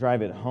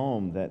drive it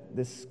home that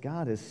this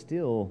God is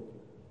still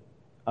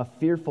a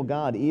fearful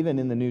God, even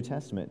in the New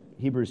Testament.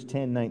 Hebrews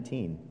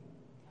 10:19.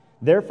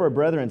 Therefore,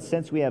 brethren,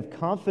 since we have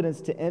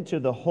confidence to enter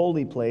the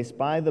holy place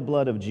by the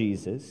blood of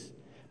Jesus,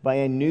 by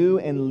a new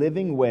and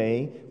living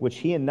way, which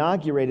he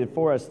inaugurated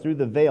for us through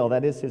the veil,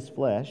 that is his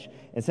flesh.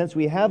 And since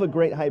we have a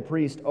great high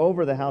priest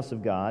over the house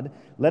of God,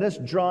 let us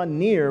draw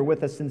near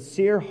with a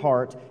sincere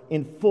heart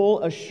in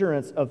full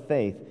assurance of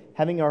faith,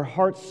 having our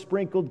hearts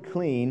sprinkled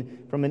clean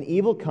from an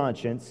evil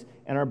conscience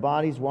and our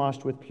bodies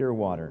washed with pure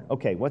water.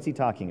 Okay, what's he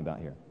talking about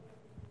here?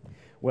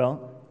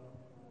 Well,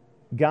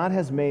 God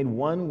has made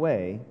one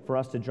way for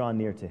us to draw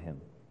near to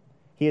him.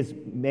 He has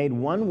made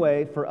one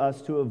way for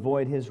us to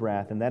avoid his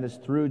wrath, and that is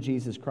through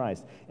Jesus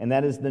Christ. And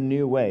that is the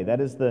new way. That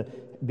is the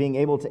being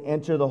able to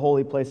enter the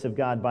holy place of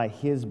God by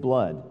his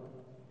blood.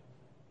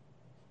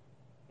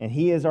 And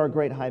he is our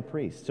great high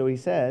priest. So he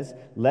says,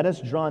 let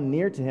us draw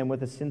near to him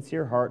with a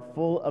sincere heart,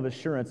 full of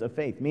assurance of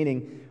faith,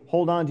 meaning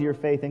hold on to your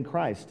faith in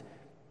Christ.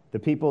 The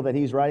people that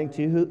he's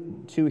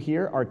writing to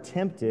here are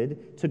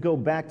tempted to go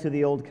back to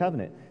the old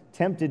covenant,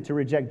 tempted to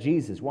reject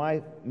Jesus.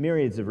 Why?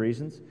 Myriads of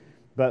reasons.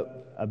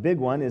 But a big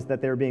one is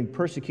that they were being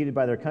persecuted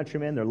by their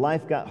countrymen. Their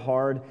life got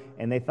hard,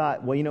 and they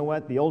thought, well, you know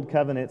what? The old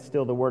covenant's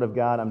still the word of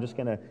God. I'm just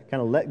going to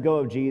kind of let go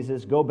of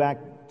Jesus, go back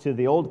to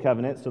the old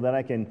covenant so that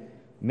I can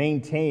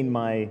maintain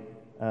my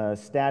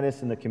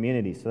status in the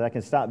community, so that I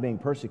can stop being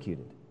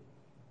persecuted.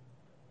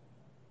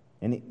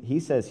 And he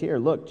says here,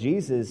 look,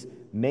 Jesus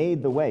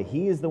made the way.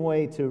 He is the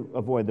way to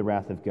avoid the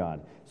wrath of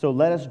God. So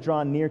let us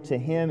draw near to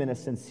him in a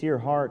sincere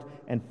heart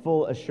and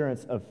full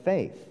assurance of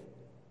faith.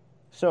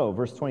 So,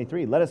 verse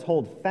 23, let us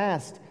hold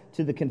fast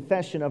to the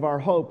confession of our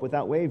hope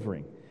without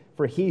wavering,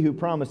 for he who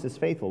promised is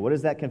faithful. What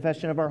is that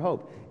confession of our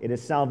hope? It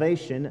is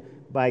salvation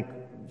by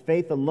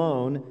faith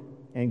alone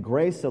and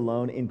grace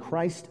alone in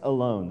Christ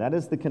alone. That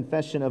is the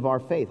confession of our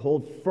faith.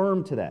 Hold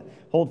firm to that.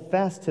 Hold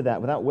fast to that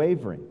without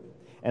wavering.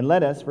 And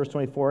let us, verse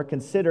 24,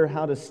 consider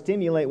how to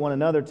stimulate one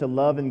another to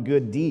love and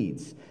good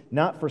deeds,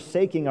 not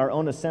forsaking our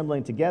own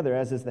assembling together,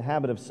 as is the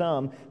habit of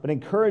some, but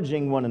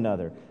encouraging one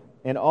another.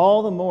 And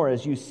all the more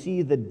as you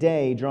see the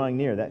day drawing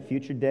near, that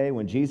future day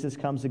when Jesus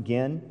comes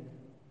again,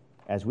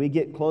 as we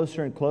get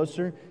closer and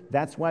closer,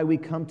 that's why we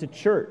come to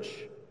church.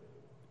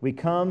 We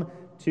come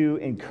to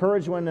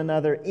encourage one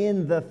another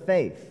in the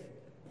faith.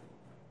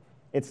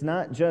 It's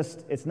not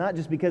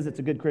just because it's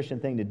a good Christian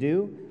thing to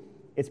do.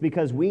 It's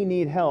because we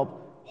need help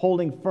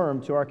holding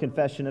firm to our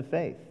confession of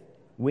faith.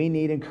 We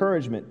need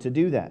encouragement to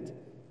do that.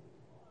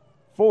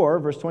 For,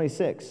 verse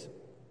 26,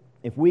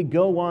 if we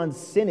go on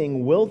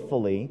sinning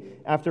willfully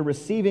after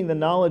receiving the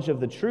knowledge of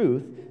the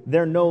truth,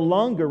 there no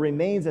longer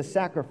remains a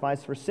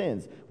sacrifice for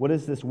sins. What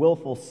is this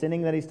willful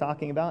sinning that he's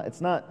talking about?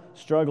 It's not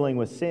struggling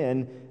with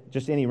sin,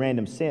 just any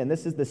random sin.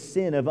 This is the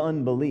sin of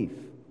unbelief.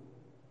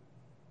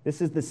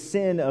 This is the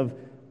sin of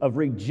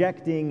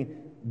rejecting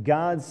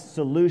God's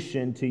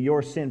solution to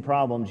your sin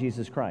problem,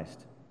 Jesus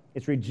Christ.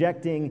 It's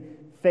rejecting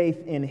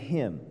faith in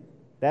him.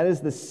 That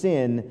is the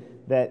sin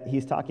that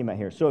he's talking about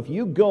here. So if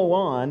you go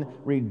on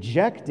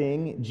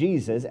rejecting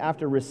Jesus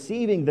after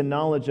receiving the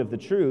knowledge of the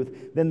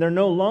truth, then there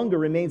no longer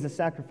remains a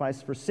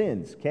sacrifice for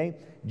sins, okay?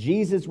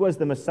 Jesus was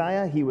the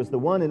Messiah. He was the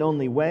one and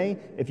only way.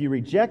 If you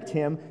reject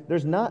him,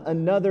 there's not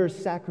another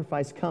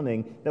sacrifice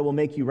coming that will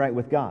make you right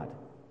with God.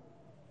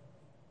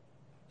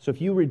 So if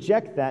you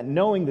reject that,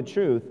 knowing the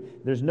truth,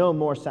 there's no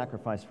more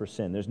sacrifice for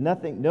sin. There's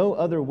no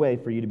other way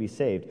for you to be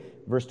saved.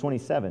 Verse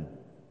 27,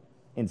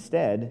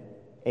 instead,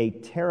 a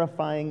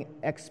terrifying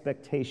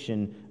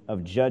expectation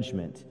of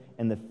judgment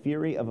and the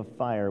fury of a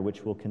fire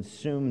which will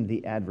consume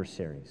the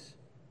adversaries.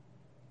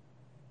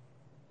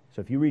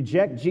 So if you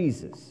reject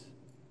Jesus,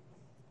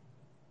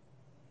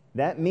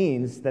 that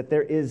means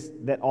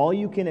that all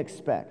you can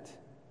expect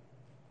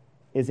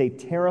is a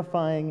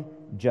terrifying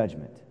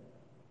judgment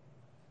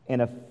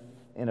and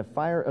a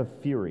fire of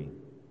fury.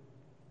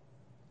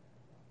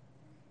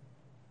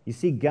 You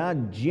see,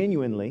 God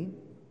genuinely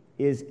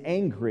is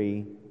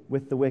angry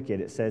with the wicked,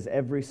 it says,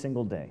 every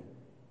single day.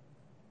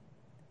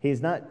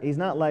 He's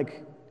not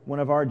like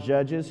one of our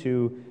judges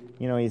who,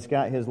 he's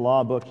got his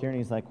law book here and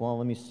he's like, well,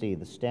 let me see,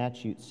 the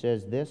statute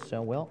says this,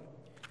 so well,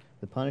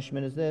 the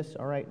punishment is this,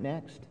 all right,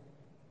 next.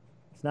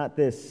 It's not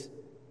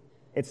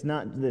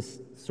this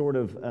sort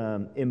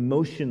of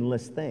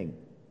emotionless thing.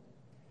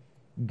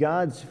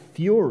 God's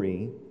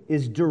fury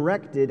is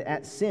directed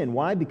at sin.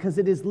 Why? Because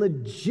it is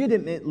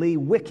legitimately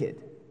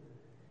wicked.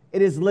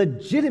 It is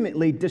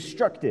legitimately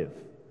destructive.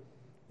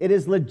 It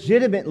is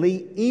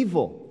legitimately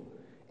evil.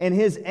 And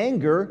his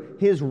anger,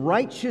 his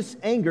righteous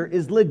anger,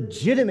 is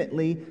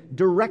legitimately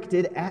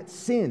directed at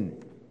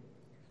sin.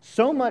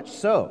 So much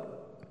so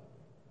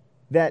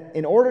that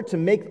in order to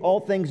make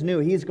all things new,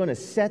 he is going to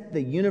set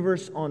the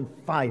universe on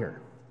fire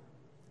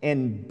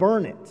and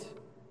burn it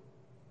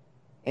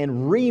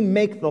and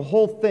remake the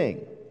whole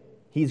thing.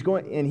 He is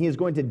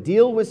going to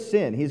deal with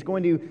sin. He's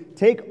going to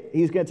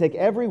take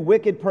every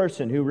wicked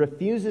person who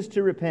refuses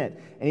to repent,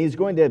 and he's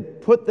going to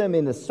put them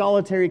into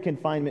solitary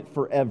confinement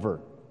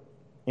forever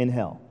in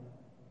hell,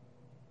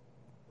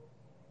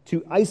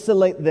 to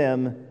isolate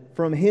them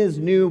from his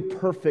new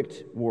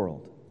perfect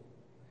world.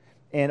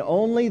 And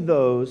only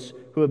those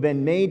who have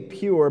been made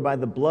pure by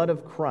the blood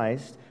of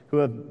Christ, who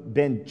have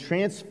been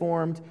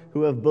transformed,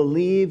 who have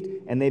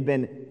believed, and they've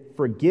been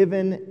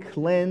forgiven,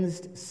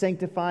 cleansed,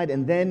 sanctified,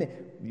 and then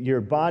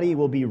your body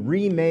will be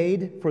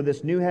remade for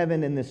this new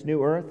heaven and this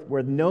new earth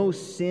where no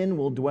sin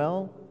will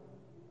dwell.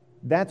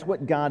 That's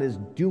what God is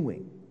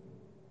doing.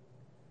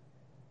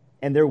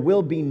 And there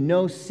will be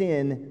no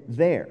sin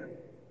there.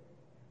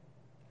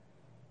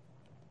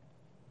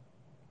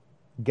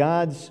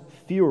 God's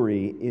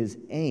fury is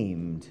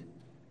aimed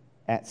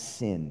at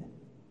sin.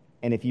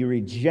 And if you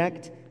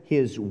reject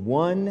His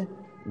one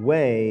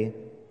way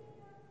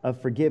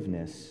of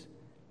forgiveness,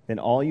 then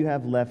all you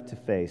have left to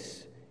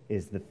face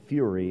is the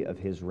fury of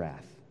His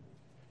wrath.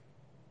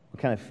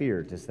 What kind of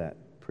fear does that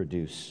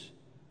produce?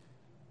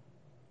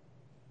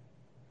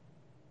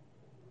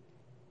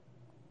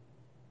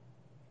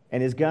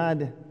 And is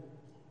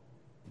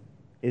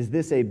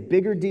this a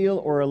bigger deal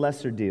or a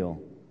lesser deal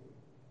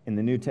in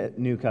the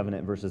new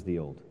covenant versus the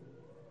old?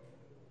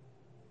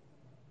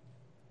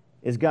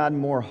 Is God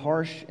more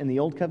harsh in the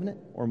old covenant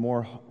or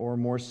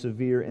more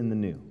severe in the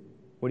new?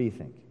 What do you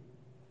think?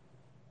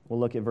 We'll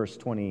look at verse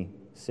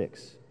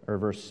 26 or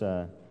verse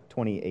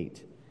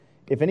 28.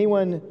 If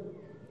anyone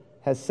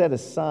has set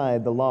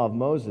aside the law of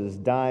Moses,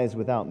 dies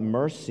without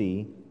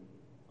mercy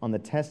on the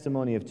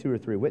testimony of 2 or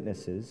 3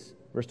 witnesses.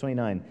 Verse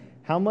 29.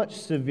 How much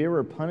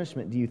severer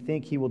punishment do you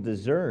think he will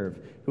deserve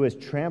who has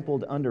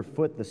trampled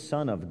underfoot the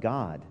Son of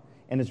God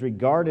and has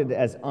regarded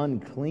as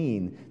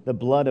unclean the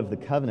blood of the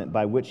covenant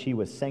by which he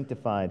was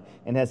sanctified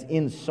and has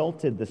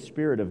insulted the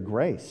Spirit of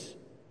grace?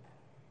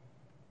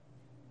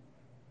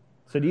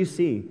 So do you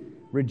see,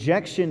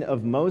 rejection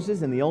of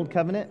Moses in the Old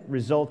Covenant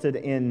resulted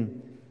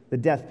in the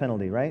death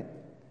penalty, right?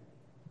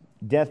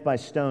 Death by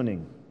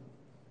stoning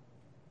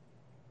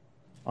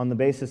on the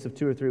basis of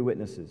 2 or 3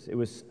 witnesses. It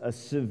was a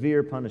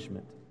severe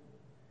punishment.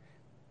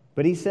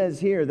 But he says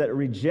here that a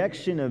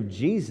rejection of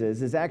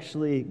Jesus is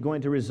actually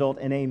going to result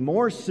in a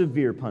more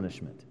severe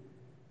punishment.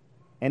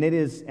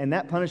 And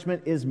that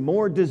punishment is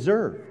more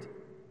deserved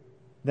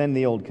than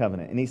the Old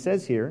Covenant. And he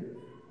says here,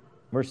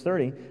 verse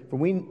 30, for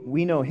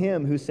we know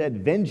him who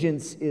said,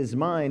 vengeance is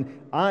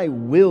mine, I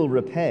will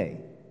repay.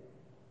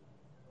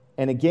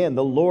 And again,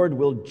 the Lord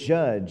will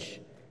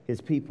judge His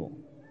people.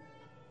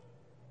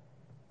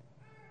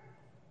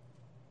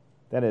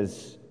 That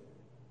is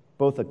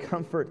both a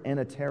comfort and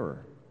a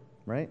terror,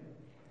 right?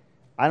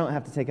 I don't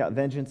have to take out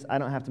vengeance. I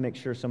don't have to make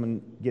sure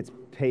someone gets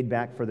paid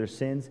back for their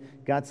sins.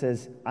 God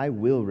says, I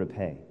will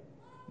repay.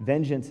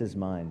 Vengeance is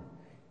mine.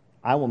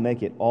 I will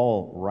make it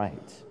all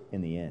right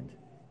in the end.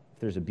 If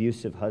there's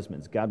abusive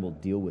husbands, God will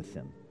deal with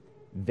them.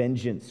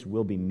 Vengeance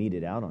will be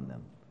meted out on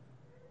them.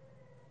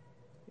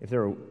 If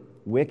there are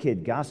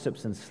wicked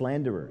gossips and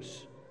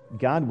slanderers,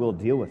 God will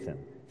deal with them.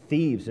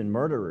 Thieves and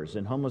murderers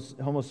and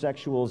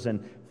homosexuals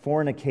and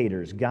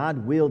fornicators,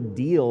 God will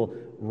deal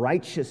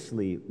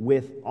righteously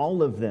with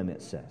all of them,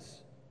 it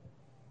says.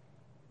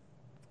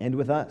 And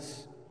with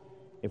us,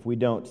 if we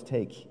don't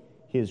take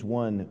His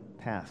one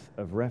path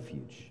of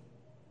refuge.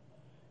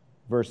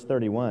 Verse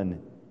 31,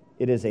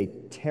 it is a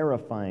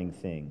terrifying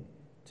thing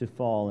to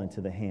fall into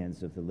the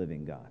hands of the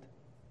living God.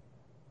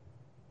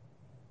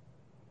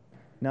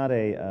 Not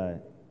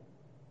a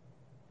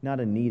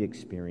neat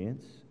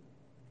experience.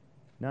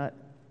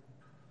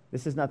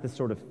 This is not the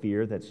sort of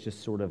fear that's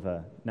just sort of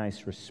a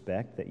nice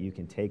respect that you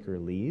can take or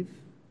leave.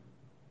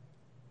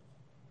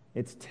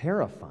 It's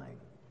terrifying.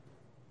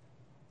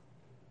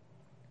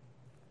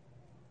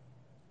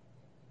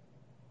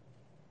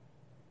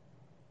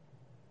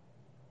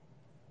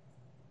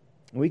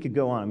 We could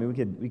go on. I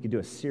mean, we could do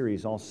a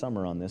series all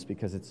summer on this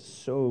because it's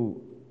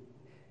so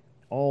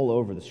all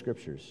over the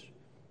Scriptures.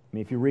 I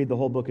mean, if you read the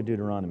whole book of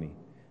Deuteronomy,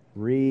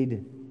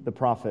 read the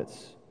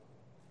prophets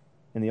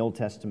in the Old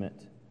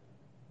Testament,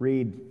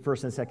 read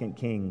 1st and 2nd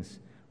Kings,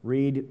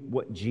 read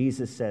what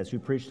Jesus says, who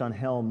preached on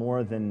hell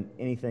more than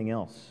anything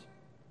else,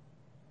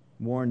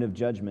 warned of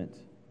judgment.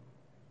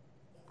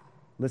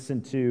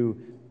 Listen to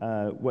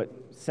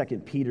what 2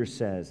 Peter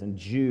says, and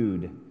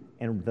Jude,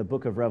 and the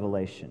book of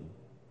Revelation.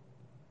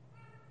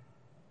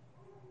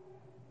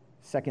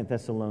 2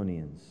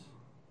 Thessalonians.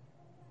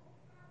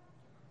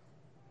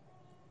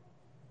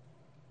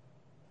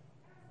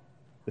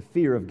 The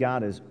fear of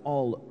God is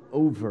all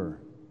over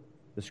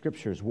the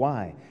Scriptures.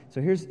 Why? So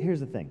here's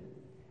the thing.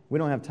 We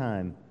don't have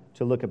time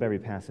to look up every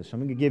passage, so I'm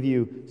going to give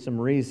you some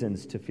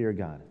reasons to fear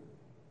God.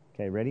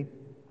 Okay, ready?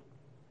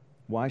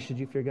 Why should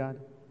you fear God?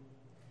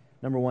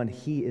 Number one,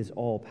 He is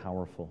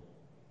all-powerful.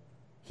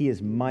 He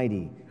is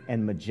mighty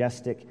and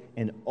majestic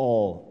and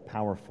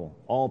all-powerful.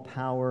 All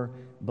power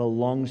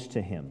belongs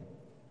to Him.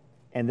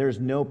 And there's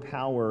no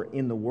power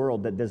in the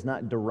world that does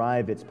not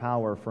derive its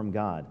power from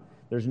God.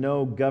 There's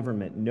no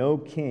government, no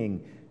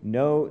king,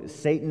 no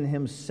Satan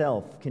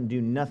himself can do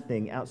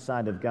nothing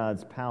outside of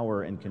God's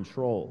power and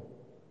control.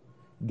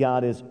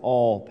 God is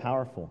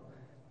all-powerful,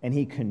 and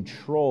He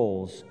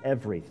controls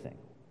everything.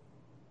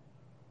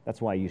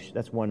 That's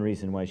one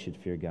reason why you should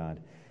fear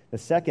God. The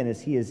second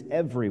is He is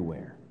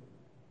everywhere.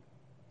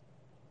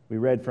 We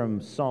read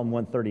from Psalm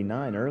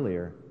 139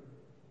 earlier.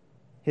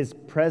 His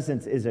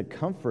presence is a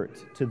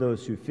comfort to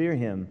those who fear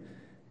Him,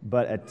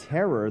 but a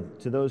terror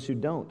to those who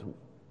don't.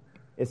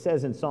 It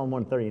says in Psalm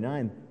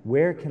 139,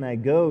 where can I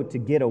go to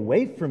get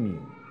away from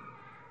you?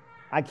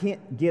 I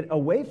can't get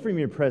away from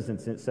your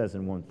presence, it says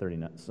in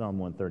Psalm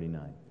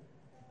 139.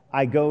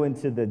 I go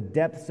into the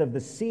depths of the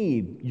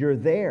sea, you're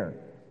there.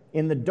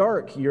 In the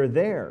dark, you're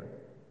there.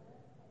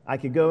 I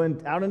could go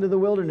out into the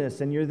wilderness,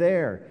 and you're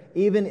there.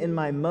 Even in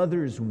my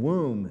mother's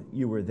womb,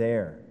 you were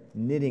there,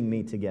 knitting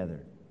me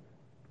together.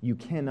 You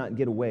cannot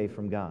get away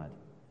from God,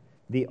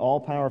 the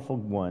all-powerful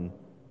one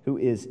who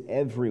is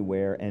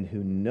everywhere and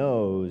who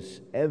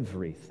knows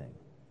everything.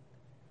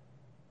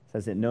 It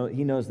says that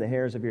He knows the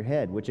hairs of your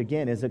head, which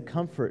again is a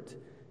comfort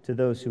to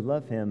those who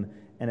love Him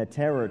and a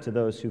terror to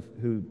those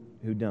who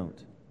don't.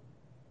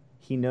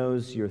 He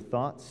knows your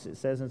thoughts, it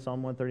says in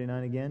Psalm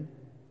 139 again.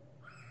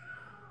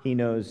 He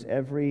knows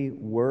every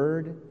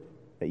word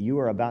that you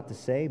are about to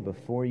say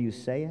before you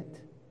say it.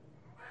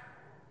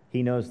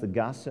 He knows the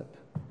gossip.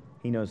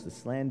 He knows the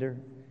slander.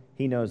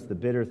 He knows the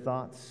bitter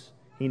thoughts.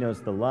 He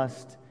knows the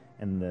lust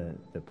and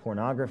the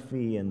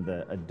pornography and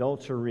the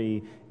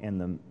adultery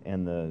and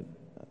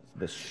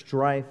the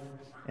strife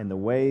and the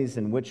ways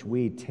in which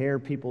we tear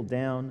people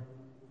down.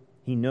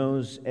 He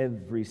knows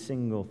every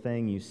single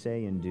thing you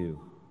say and do.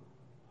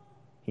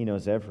 He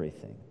knows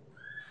everything.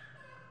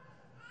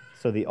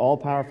 So the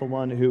all-powerful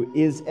one who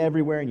is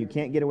everywhere and you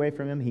can't get away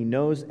from Him, He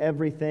knows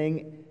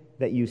everything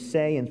that you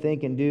say and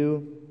think and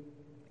do.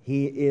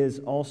 He is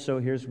also,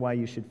 here's why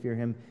you should fear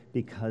Him,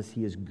 because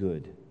He is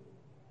good.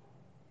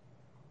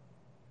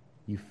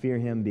 You fear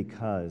Him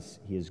because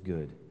He is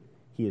good.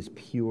 He is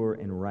pure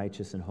and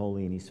righteous and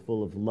holy, and He's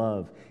full of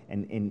love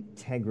and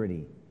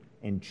integrity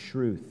and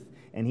truth.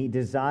 And He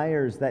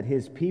desires that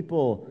His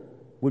people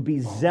would be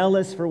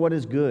zealous for what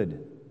is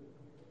good.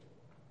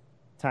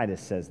 Titus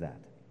says that.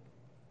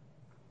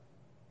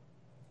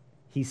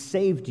 He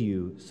saved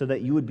you so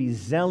that you would be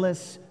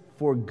zealous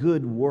for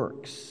good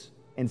works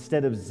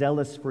instead of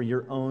zealous for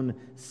your own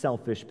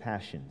selfish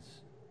passions.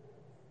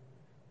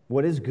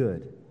 What is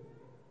good?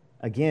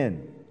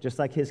 Again, just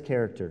like His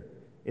character,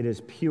 it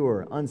is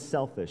pure,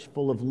 unselfish,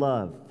 full of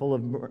love, full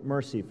of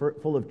mercy,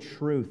 full of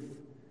truth.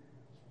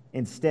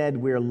 Instead,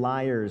 we're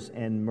liars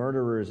and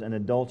murderers and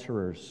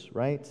adulterers,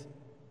 right?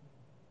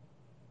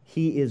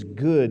 He is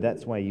good.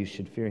 That's why you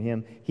should fear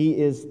Him.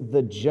 He is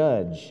the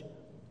judge,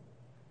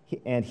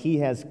 and He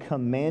has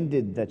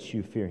commanded that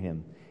you fear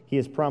Him. He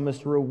has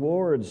promised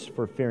rewards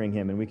for fearing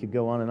Him, and we could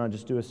go on and on.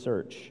 Just do a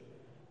search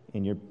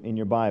in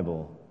your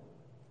Bible,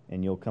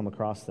 and you'll come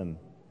across them.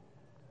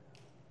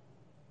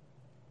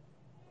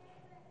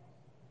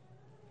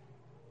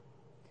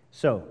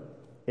 So,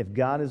 if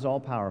God is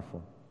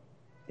all-powerful,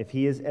 if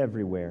He is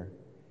everywhere,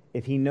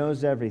 if He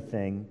knows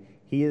everything,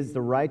 He is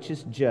the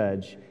righteous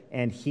judge,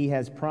 and He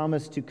has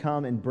promised to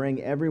come and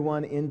bring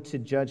everyone into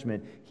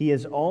judgment, He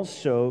has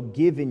also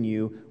given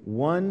you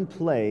one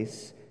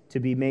place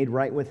to be made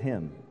right with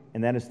Him,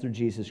 and that is through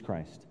Jesus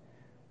Christ.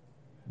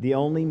 The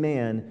only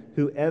man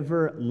who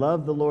ever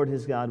loved the Lord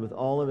his God with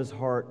all of his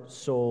heart,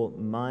 soul,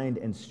 mind,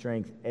 and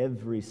strength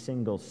every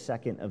single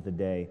second of the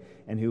day,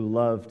 and who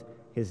loved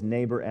his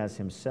neighbor as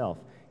himself.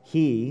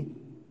 He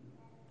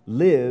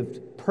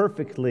lived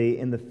perfectly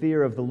in the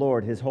fear of the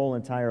Lord his whole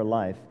entire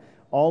life,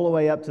 all the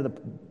way up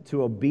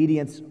to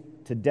obedience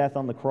to death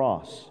on the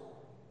cross.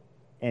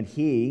 And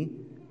He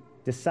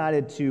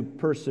decided to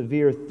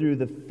persevere through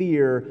the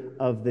fear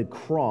of the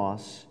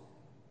cross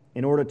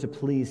in order to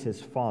please His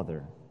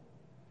Father.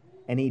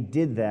 And He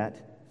did that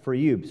for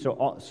you.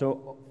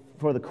 So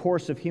for the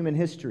course of human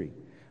history,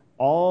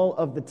 all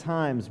of the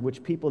times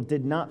which people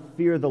did not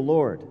fear the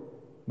Lord,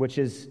 which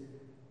is,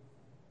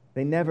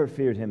 they never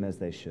feared Him as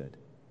they should,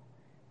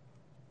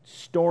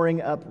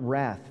 storing up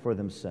wrath for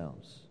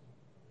themselves,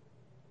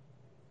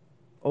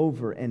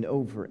 over and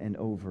over and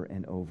over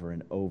and over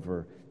and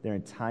over their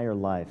entire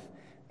life.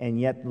 And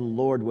yet the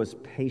Lord was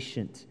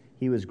patient.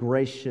 He was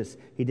gracious.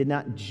 He did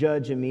not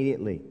judge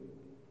immediately.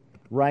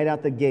 Right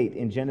out the gate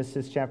in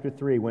Genesis chapter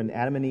 3, when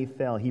Adam and Eve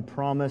fell, He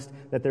promised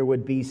that there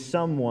would be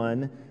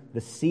someone,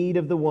 the seed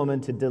of the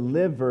woman, to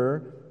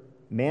deliver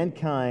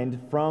mankind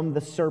from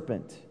the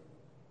serpent.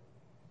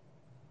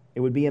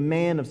 It would be a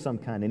man of some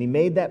kind. And He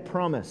made that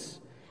promise.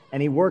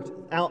 And He worked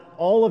out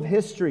all of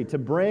history to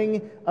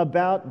bring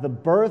about the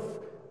birth,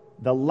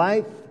 the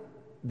life,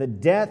 the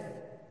death,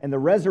 and the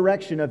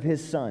resurrection of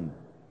His Son.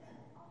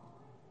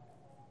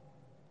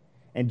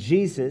 And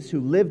Jesus, who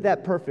lived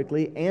that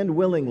perfectly and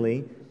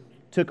willingly,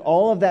 took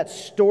all of that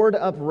stored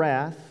up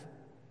wrath,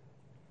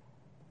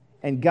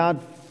 and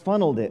God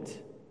funneled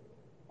it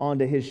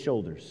onto His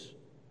shoulders.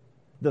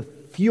 The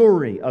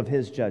fury of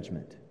His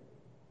judgment.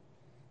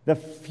 The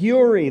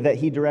fury that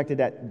He directed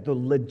at the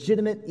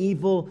legitimate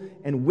evil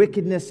and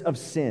wickedness of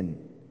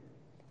sin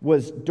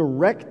was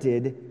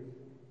directed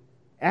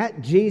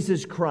at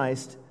Jesus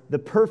Christ, the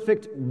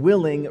perfect,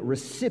 willing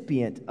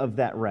recipient of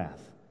that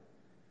wrath,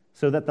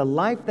 so that the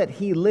life that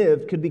He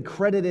lived could be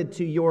credited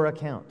to your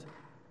account.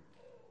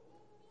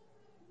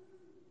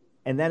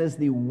 And that is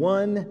the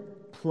one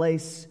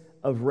place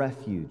of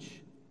refuge.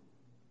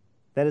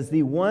 That is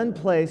the one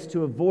place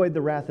to avoid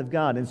the wrath of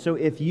God. And so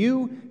if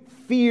you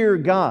fear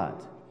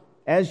God,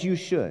 as you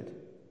should.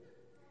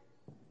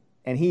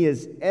 And He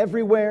is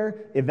everywhere,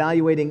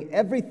 evaluating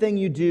everything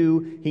you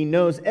do. He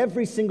knows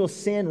every single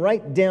sin,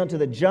 right down to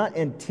the jot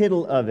and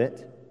tittle of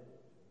it.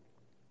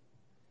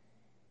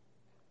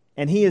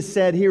 And He has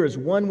said, here is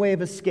one way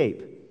of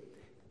escape.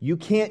 You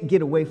can't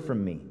get away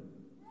from me.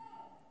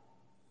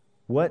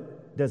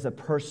 What does a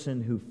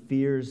person who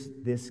fears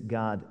this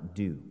God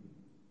do?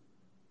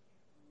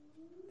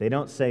 They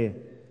don't say,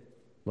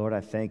 Lord,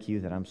 I thank you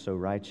that I'm so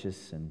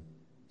righteous and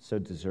so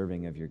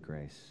deserving of your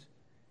grace.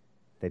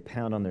 They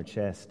pound on their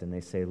chest and they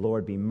say,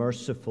 Lord, be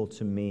merciful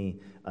to me,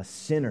 a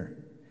sinner.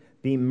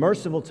 Be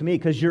merciful to me,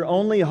 because your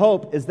only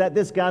hope is that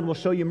this God will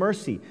show you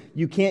mercy.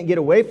 You can't get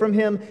away from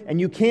Him,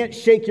 and you can't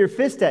shake your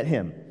fist at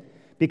Him,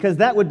 because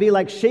that would be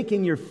like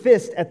shaking your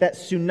fist at that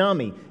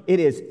tsunami. It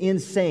is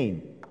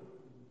insane.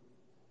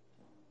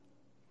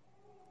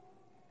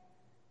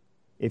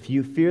 If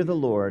you fear the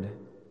Lord,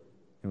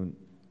 and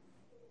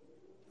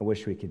I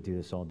wish we could do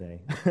this all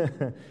day.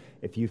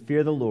 If you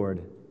fear the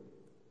Lord,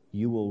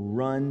 you will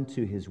run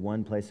to His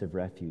one place of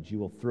refuge. You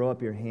will throw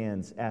up your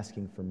hands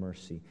asking for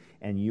mercy,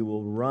 and you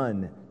will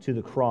run to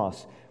the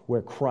cross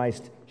where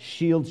Christ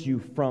shields you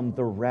from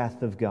the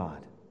wrath of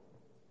God.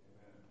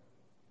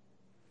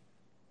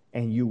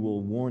 And you will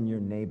warn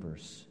your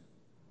neighbors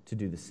to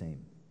do the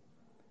same,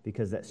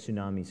 because that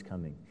tsunami is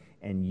coming.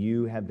 And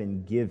you have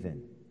been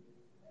given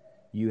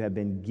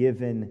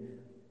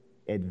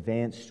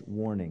advanced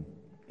warning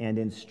and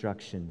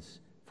instructions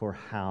for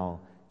how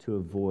to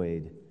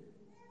avoid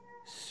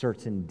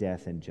certain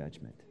death and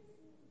judgment.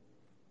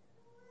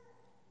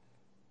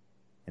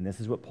 And this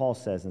is what Paul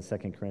says in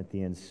 2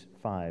 Corinthians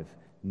 5.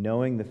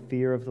 Knowing the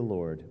fear of the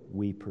Lord,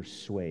 we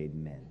persuade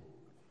men.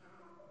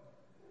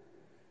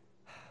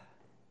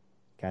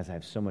 Guys, I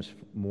have so much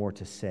more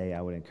to say.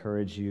 I would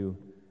encourage you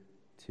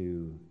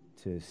to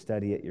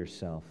study it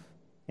yourself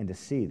and to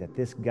see that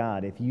this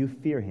God, if you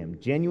fear Him,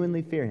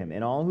 genuinely fear Him,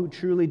 and all who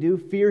truly do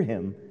fear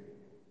Him,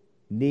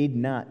 need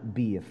not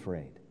be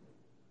afraid.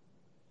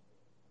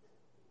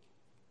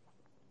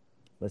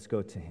 Let's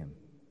go to Him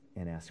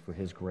and ask for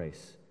His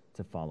grace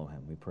to follow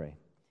Him. We pray.